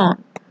brought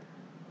down.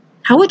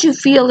 How would you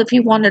feel if he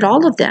wanted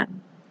all of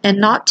them, and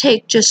not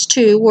take just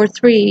 2 or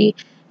 3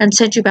 and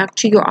send you back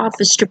to your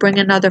office to bring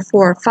another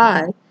 4 or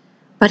 5?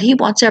 But he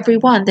wants every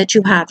one that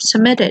you have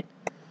submitted.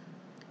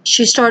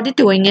 She started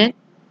doing it.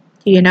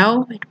 You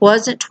know, it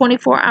wasn't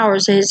 24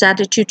 hours that his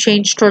attitude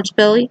changed towards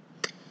Billy,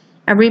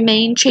 and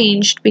remained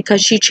changed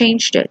because she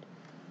changed it.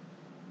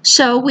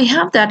 So we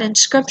have that in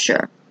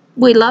Scripture.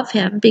 We love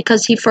him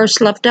because he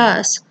first loved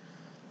us.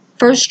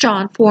 1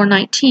 John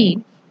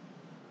 4:19.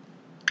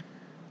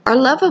 Our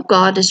love of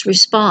God is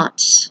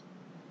response.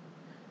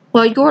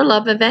 Well, your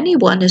love of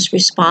anyone is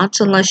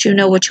response unless you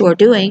know what you are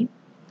doing.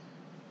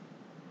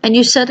 And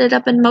you set it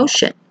up in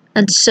motion.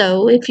 And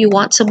so, if you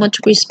want someone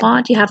to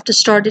respond, you have to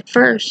start it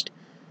first.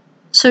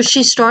 So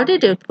she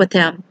started it with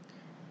him.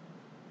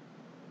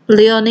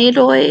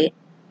 Leonidoi,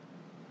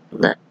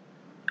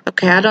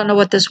 okay, I don't know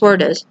what this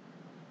word is.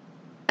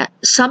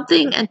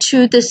 Something, and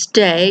to this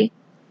day,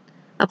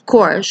 of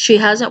course, she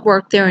hasn't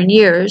worked there in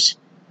years.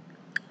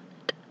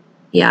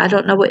 Yeah, I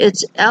don't know what,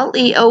 it's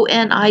Leonidoy,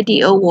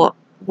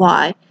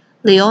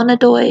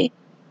 Leonidoi.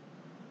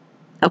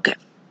 Okay.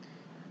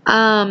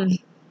 And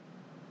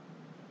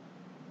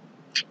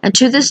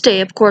to this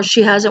day, of course,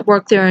 she hasn't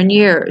worked there in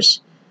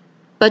years.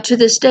 But to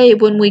this day,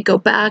 when we go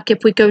back,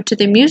 if we go to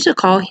the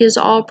music hall, he is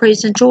all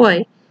praise and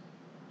joy.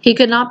 He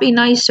could not be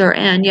nicer,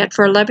 and yet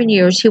for 11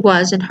 years he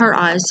was, in her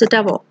eyes, the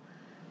devil.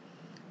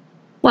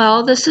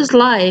 Well, this is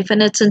life,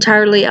 and it's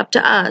entirely up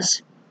to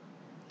us.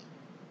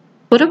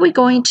 What are we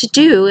going to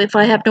do if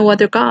I have no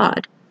other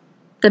God?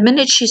 The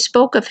minute she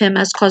spoke of him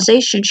as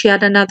causation, she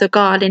had another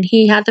God, and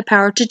he had the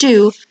power to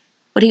do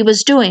what he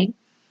was doing.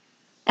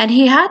 And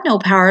he had no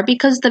power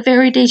because the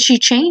very day she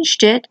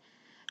changed it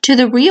to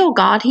the real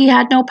God, he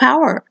had no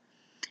power.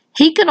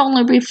 He could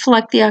only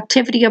reflect the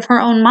activity of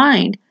her own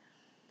mind.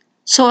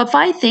 So if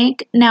I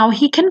think, now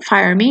he can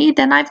fire me,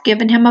 then I've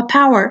given him a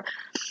power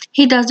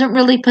he doesn't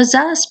really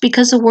possess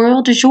because the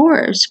world is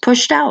yours,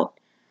 pushed out.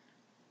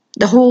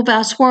 The whole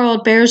vast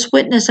world bears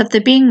witness of the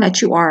being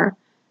that you are.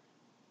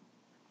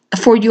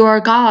 For you are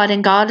God,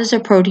 and God is a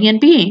protean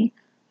being.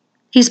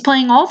 He's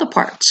playing all the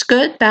parts,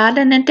 good, bad,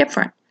 and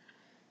indifferent.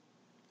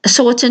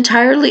 So it's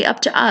entirely up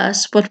to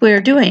us what we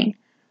are doing,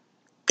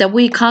 that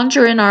we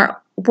conjure in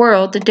our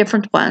world the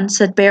different ones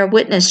that bear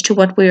witness to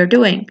what we are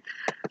doing.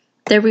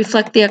 They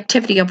reflect the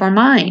activity of our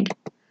mind.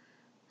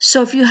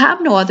 So if you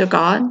have no other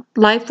God,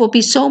 life will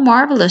be so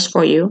marvelous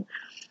for you,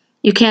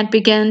 you can't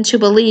begin to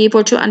believe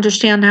or to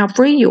understand how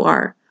free you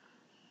are.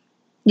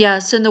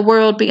 Yes, in the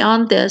world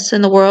beyond this,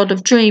 in the world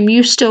of dream,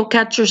 you still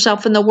catch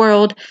yourself in the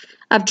world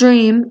of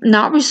dream,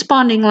 not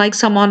responding like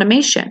some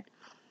automation.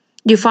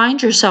 You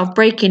find yourself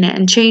breaking it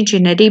and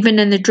changing it, even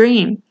in the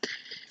dream.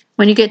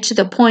 When you get to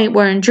the point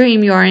where in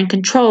dream you are in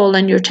control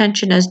and your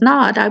attention is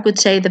not, I would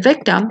say, the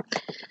victim,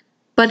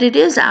 but it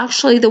is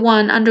actually the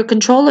one under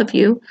control of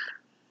you,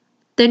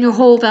 then your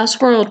whole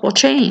vast world will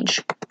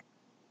change.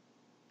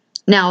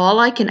 Now, all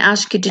I can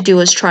ask you to do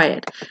is try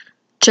it.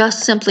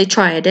 Just simply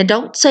try it. And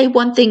don't say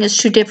one thing is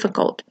too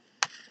difficult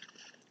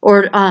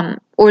or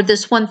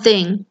this one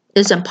thing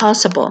is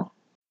impossible.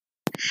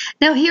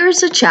 Now,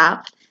 here's a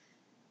chap.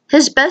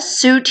 His best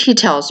suit, he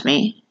tells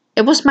me.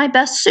 It was my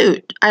best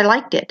suit. I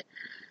liked it.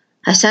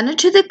 I sent it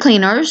to the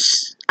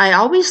cleaners. I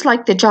always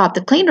liked the job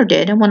the cleaner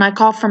did, and when I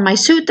called for my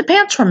suit, the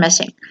pants were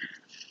missing.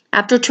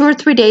 After 2 or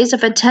 3 days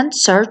of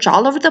intense search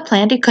all over the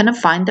plant, he couldn't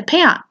find the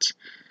pants.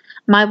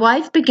 My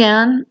wife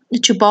began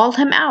to bawl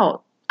him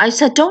out. I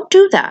said, "Don't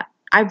do that.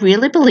 I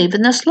really believe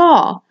in this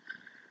law."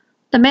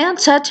 The man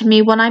said to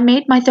me when I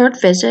made my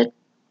 3rd visit,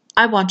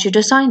 "I want you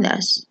to sign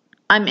this.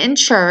 I'm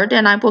insured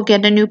and I will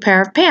get a new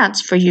pair of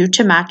pants for you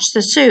to match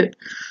the suit."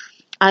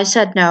 I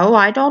said, "No,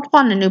 I don't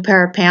want a new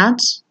pair of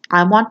pants.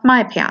 I want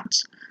my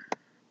pants.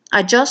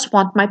 I just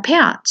want my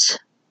pants."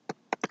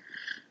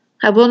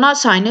 "I will not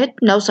sign it.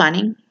 No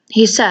signing,"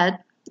 he said.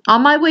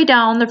 On my way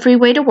down the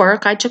freeway to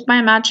work, I took my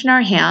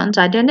imaginary hands.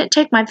 I didn't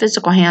take my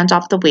physical hands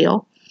off the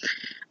wheel.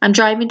 I'm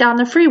driving down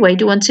the freeway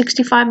doing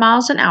 65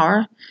 miles an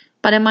hour,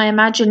 but in my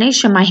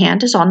imagination, my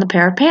hand is on the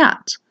pair of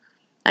pants.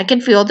 I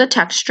can feel the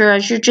texture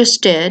as you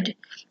just did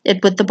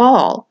it with the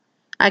ball.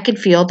 I can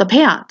feel the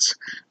pants.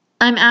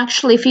 I'm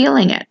actually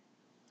feeling it.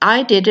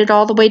 I did it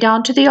all the way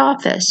down to the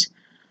office.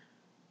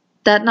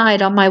 That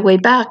night on my way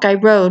back, I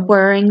rode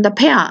wearing the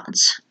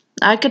pants.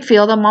 I could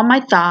feel them on my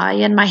thigh,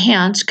 and my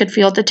hands could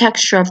feel the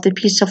texture of the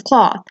piece of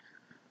cloth.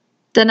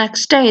 The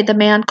next day, the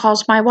man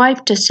calls my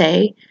wife to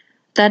say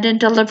that in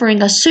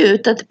delivering a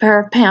suit, that the pair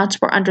of pants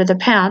were under the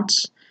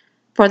pants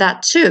for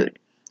that suit.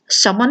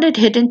 Someone had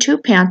hidden 2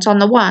 pants on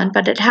the one,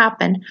 but it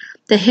happened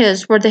that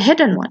his were the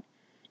hidden one,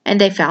 and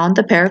they found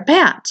the pair of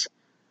pants.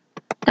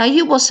 Now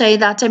you will say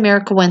that's a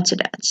mere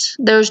coincidence.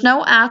 There's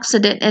no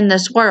accident in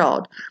this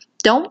world.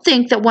 Don't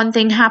think that one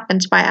thing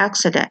happens by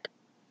accident.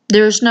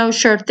 There's no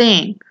sure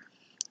thing.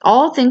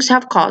 All things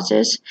have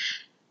causes.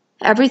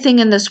 Everything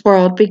in this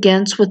world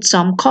begins with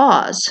some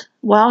cause.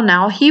 Well,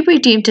 now, he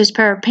redeemed his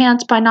pair of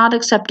pants by not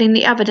accepting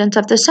the evidence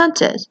of the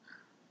senses.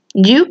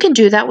 You can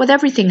do that with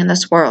everything in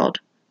this world.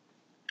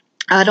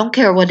 I don't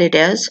care what it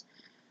is,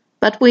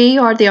 but we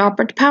are the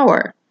operant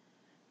power.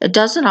 It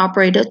doesn't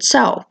operate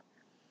itself.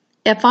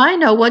 If I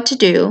know what to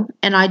do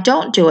and I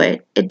don't do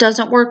it, it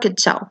doesn't work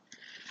itself.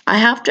 I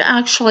have to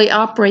actually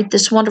operate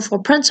this wonderful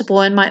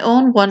principle in my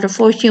own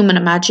wonderful human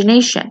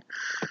imagination,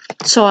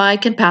 so I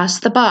can pass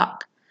the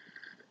buck.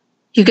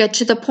 You get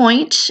to the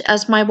point,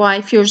 as my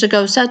wife years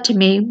ago said to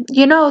me,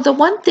 "You know, the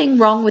one thing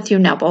wrong with you,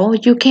 Neville,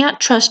 you can't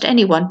trust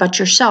anyone but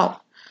yourself."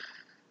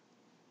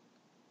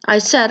 I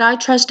said, "I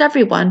trust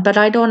everyone, but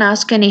I don't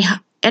ask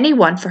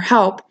anyone for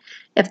help,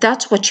 if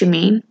that's what you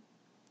mean.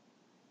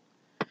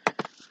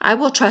 I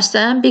will trust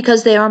them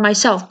because they are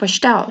myself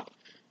pushed out.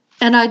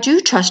 And I do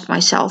trust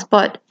myself,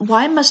 but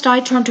why must I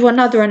turn to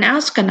another and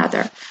ask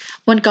another,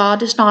 when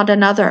God is not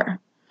another?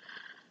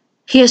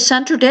 He is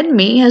centered in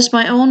me as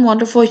my own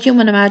wonderful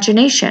human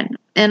imagination,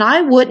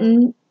 and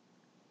wouldn't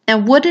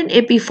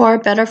it be far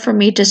better for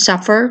me to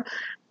suffer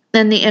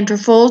in the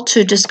interval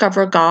to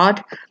discover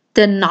God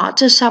than not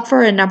to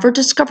suffer and never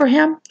discover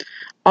him,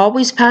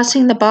 always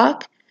passing the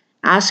buck,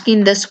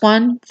 asking this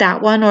one,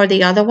 that one, or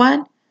the other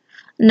one?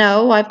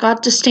 No, I've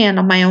got to stand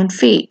on my own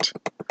feet."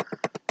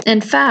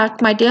 In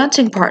fact, my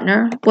dancing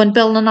partner, when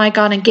Bill and I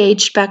got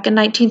engaged back in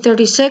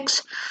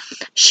 1936,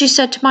 she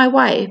said to my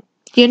wife,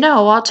 "You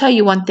know, I'll tell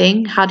you one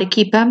thing, how to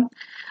keep him.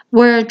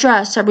 Wear a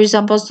dress that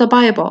resembles the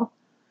Bible.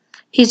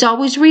 He's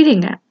always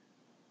reading it."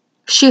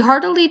 She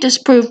heartily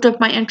disapproved of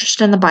my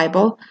interest in the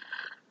Bible.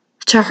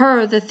 To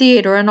her, the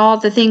theater and all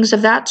the things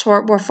of that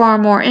sort were far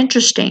more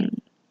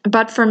interesting.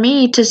 But for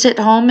me to sit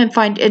home and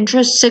find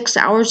interest 6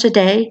 hours a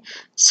day,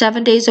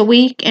 7 days a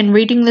week, in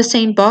reading the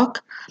same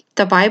book,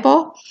 the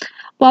Bible,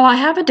 well, I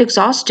haven't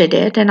exhausted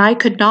it, and I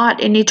could not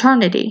in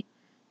eternity.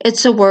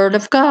 It's the Word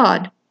of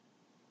God.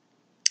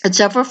 It's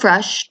ever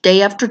fresh,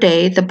 day after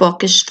day, the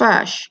book is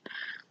fresh.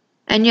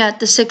 And yet,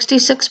 the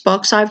 66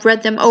 books, I've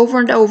read them over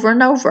and over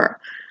and over.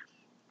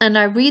 And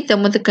I read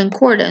them with the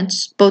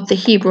concordance, both the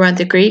Hebrew and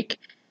the Greek,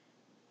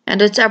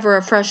 and it's ever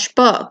a fresh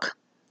book.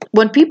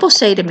 When people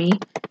say to me,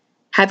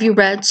 "Have you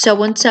read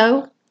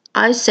so-and-so?"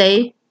 I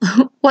say,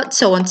 "What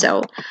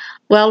so-and-so?"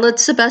 "Well,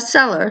 it's the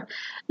bestseller."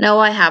 "No,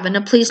 I haven't,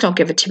 and please don't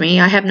give it to me.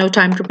 I have no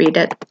time to read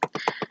it."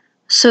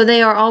 So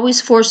they are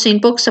always forcing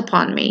books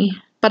upon me,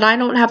 but I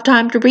don't have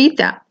time to read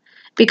them,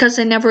 because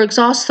I never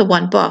exhaust the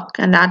one book,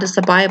 and that is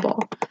the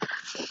Bible.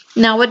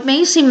 Now, it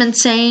may seem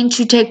insane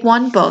to take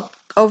one book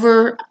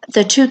over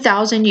the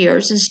 2,000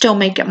 years and still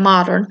make it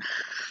modern,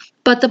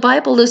 but the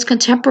Bible is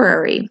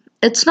contemporary.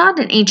 It's not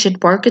an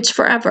ancient work, it's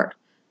forever.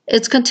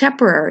 It's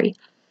contemporary.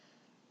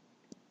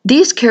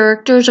 These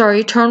characters are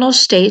eternal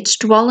states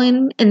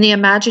dwelling in the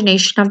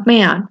imagination of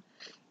man.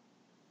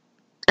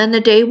 And the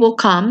day will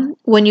come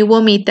when you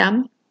will meet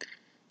them,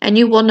 and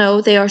you will know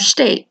they are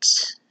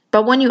states.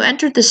 But when you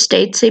enter the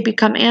states, they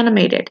become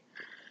animated.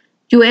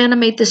 You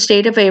animate the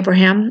state of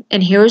Abraham,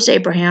 and here is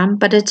Abraham,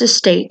 but it's a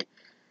state.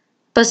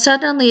 But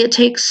suddenly it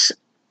takes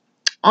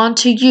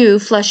onto you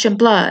flesh and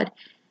blood.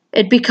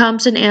 It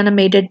becomes an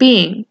animated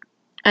being,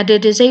 and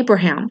it is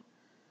Abraham.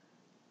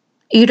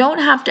 You don't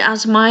have to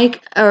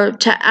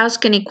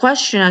ask any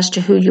question as to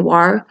who you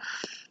are.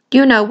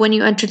 You know when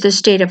you enter the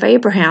state of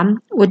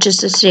Abraham, which is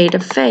the state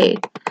of faith.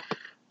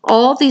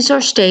 All these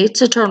are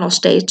states, eternal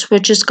states,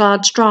 which is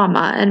God's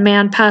drama, and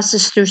man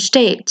passes through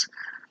states,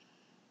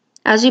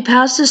 as he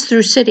passes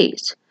through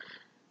cities.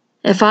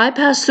 If I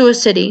pass through a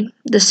city,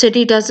 the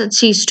city doesn't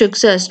cease to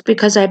exist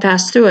because I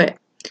pass through it.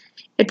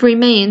 It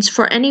remains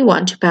for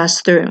anyone to pass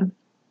through.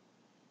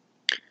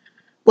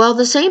 Well,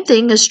 the same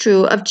thing is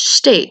true of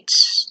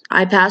states.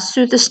 I pass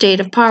through the state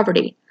of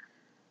poverty.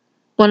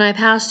 When I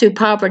pass through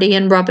poverty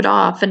and rub it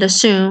off and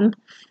assume,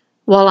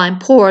 while I'm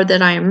poor,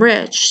 that I am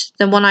rich,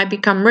 then when I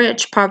become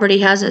rich, poverty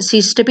hasn't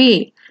ceased to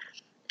be,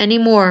 any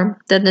more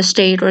than the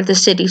state or the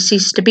city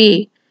ceased to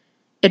be.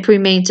 It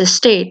remains a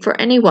state for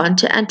anyone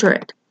to enter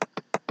it.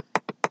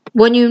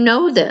 When you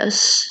know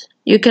this,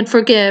 you can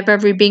forgive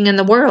every being in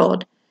the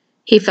world.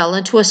 He fell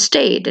into a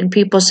state, and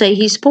people say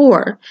he's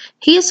poor.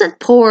 He isn't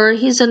poor,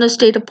 he's in a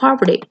state of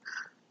poverty.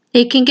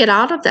 He can get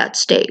out of that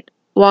state.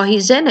 While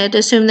he's in it,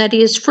 assume that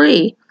he is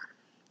free.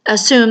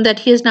 Assume that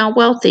he is now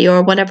wealthy,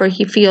 or whatever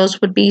he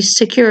feels would be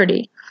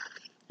security.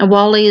 And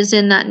while he is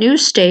in that new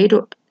state,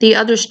 the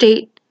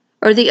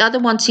other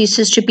one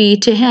ceases to be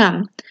to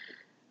him.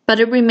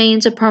 But it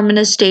remains a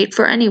permanent state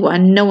for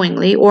anyone,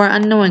 knowingly or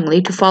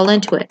unknowingly, to fall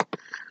into it.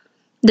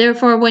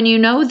 Therefore, when you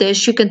know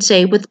this, you can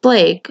say with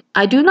Blake,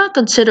 "I do not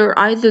consider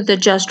either the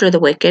just or the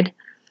wicked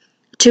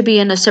to be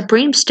in a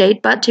supreme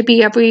state, but to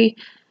be every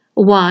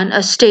one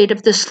a state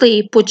of the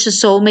sleep which the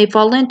soul may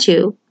fall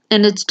into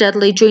in its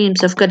deadly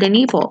dreams of good and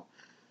evil."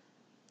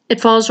 It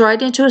falls right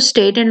into a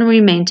state and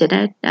remains in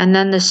it, and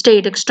then the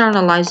state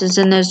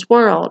externalizes in this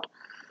world.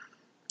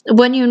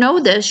 When you know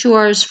this, you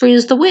are as free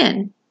as the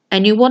wind,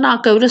 and you will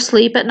not go to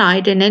sleep at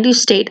night in any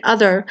state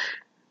other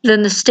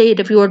than the state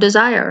of your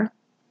desire.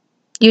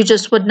 You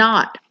just would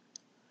not.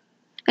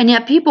 And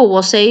yet people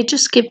will say,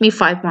 "Just give me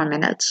 5 more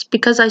minutes,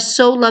 because I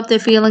so love the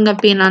feeling of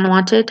being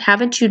unwanted."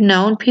 Haven't you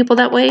known people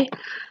that way?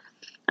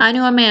 I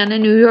knew a man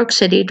in New York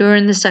City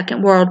during the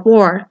Second World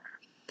War.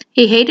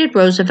 He hated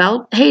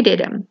Roosevelt, hated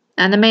him,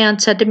 and the man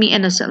said to me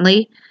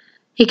innocently,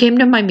 he came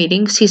to my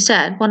meetings, he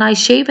said, "When I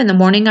shave in the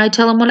morning, I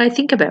tell him what I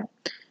think of him.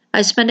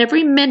 I spend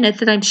every minute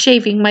that I'm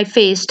shaving my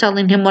face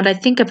telling him what I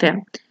think of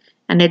him,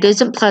 and it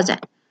isn't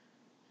pleasant."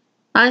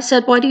 I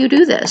said, "Why do you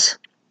do this?"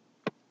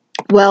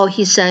 "Well,"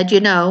 he said, "you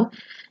know,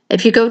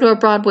 if you go to a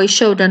Broadway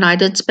show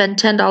tonight and spend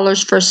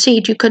 $10 for a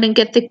seat, you couldn't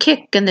get the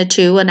kick in the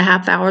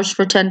 2.5 hours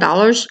for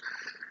 $10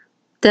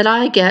 that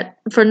I get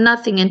for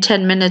nothing in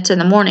 10 minutes in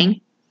the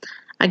morning.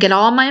 I get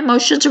all my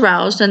emotions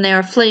aroused, and they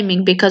are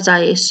flaming because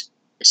I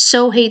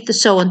so hate the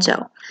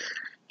so-and-so."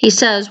 He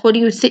says, who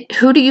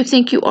do you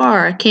think you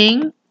are, a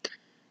king?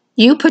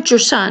 You put your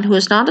son, who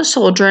is not a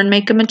soldier, and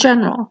make him a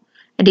general.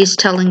 And he's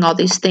telling all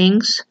these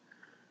things.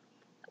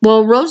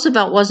 Well,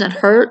 Roosevelt wasn't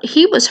hurt.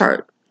 He was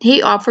hurt.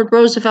 He offered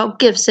Roosevelt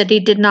gifts that he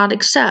did not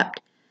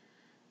accept.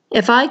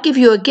 If I give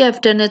you a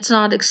gift and it's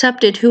not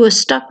accepted, who is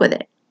stuck with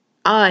it?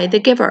 I, the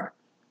giver.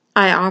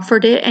 I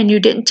offered it and you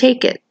didn't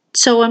take it,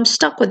 so I'm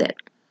stuck with it.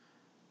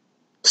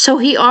 So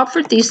he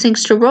offered these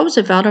things to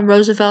Roosevelt, and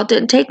Roosevelt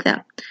didn't take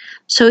them.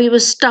 So he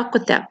was stuck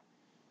with them.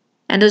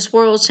 and his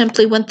world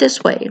simply went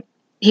this way.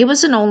 He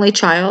was an only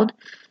child.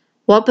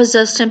 What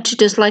possessed him to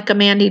dislike a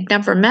man he'd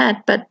never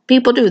met? But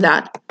people do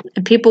that,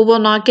 and people will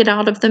not get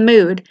out of the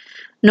mood.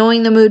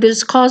 Knowing the mood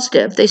is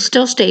causative, they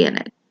still stay in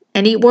it,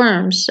 and eat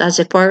worms, as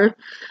it were,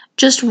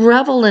 just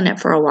revel in it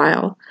for a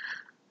while,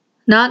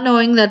 not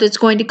knowing that it's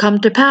going to come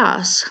to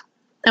pass.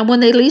 And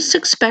when they least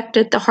expect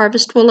it, the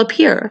harvest will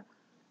appear.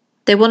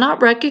 They will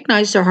not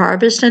recognize their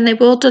harvest, and they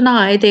will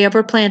deny they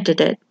ever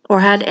planted it, or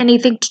had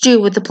anything to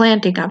do with the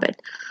planting of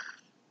it.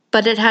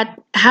 But it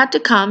had to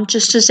come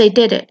just as they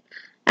did it,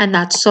 and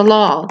that's the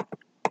law.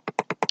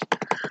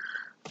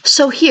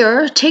 So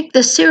here, take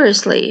this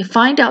seriously.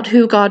 Find out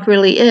who God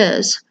really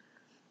is.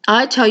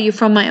 I tell you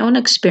from my own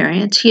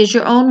experience, He is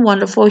your own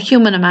wonderful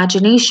human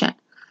imagination.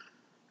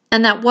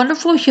 And that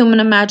wonderful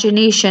human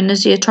imagination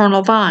is the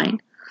eternal vine,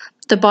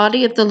 the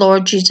body of the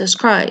Lord Jesus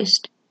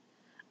Christ.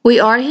 We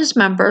are His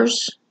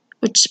members,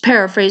 which is a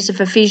paraphrase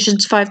of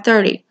Ephesians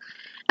 5:30,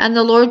 and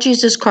the Lord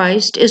Jesus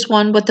Christ is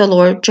one with the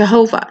Lord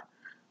Jehovah.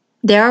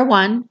 They are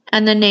one,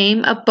 and the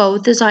name of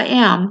both is I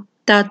Am.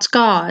 That's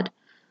God.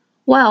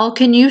 Well,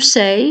 can you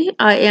say,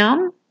 I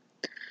am?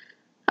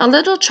 A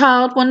little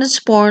child, when it's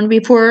born,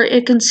 before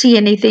it can see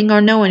anything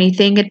or know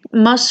anything, it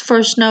must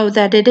first know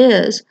that it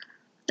is.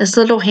 Its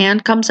little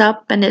hand comes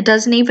up, and it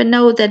doesn't even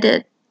know that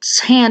its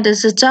hand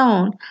is its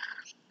own.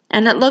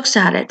 And it looks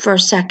at it for a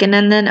second,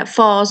 and then it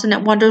falls, and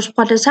it wonders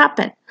what has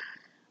happened.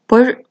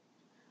 Where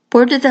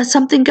did that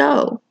something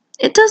go?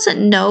 It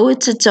doesn't know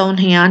it's its own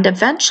hand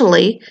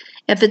eventually,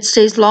 if it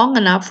stays long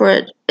enough for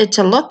it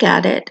to look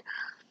at it.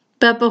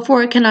 But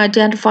before it can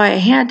identify a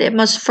hand, it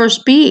must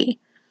first be.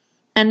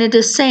 And it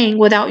is saying,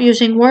 without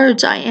using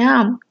words, I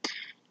am.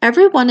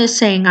 Everyone is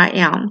saying, I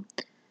am.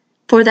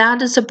 For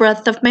that is the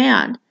breath of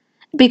man,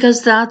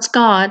 because that's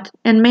God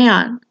and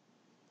man.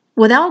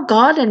 Without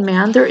God and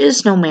man, there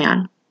is no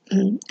man.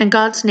 And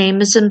God's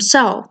name is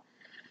Himself.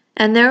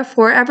 And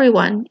therefore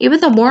everyone, even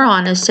the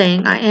moron, is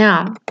saying, I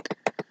am.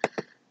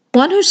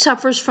 One who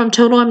suffers from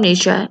total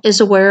amnesia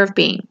is aware of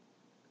being.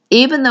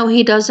 Even though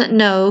he doesn't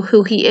know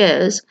who he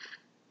is,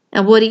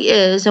 and what he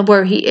is, and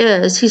where he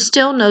is, he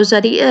still knows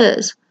that he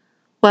is.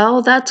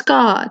 Well, that's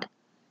God.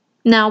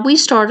 Now we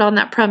start on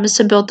that premise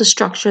and build the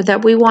structure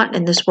that we want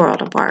in this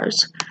world of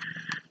ours.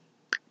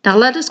 Now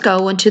let us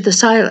go into the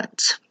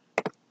silence.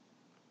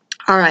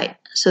 All right,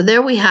 so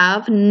there we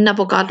have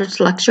Neville Goddard's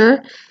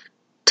lecture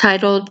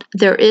titled,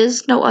 There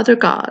Is No Other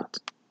God,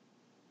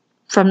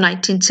 from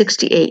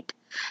 1968.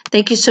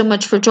 Thank you so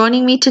much for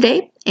joining me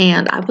today,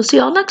 and I will see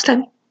you all next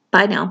time.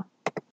 Bye now.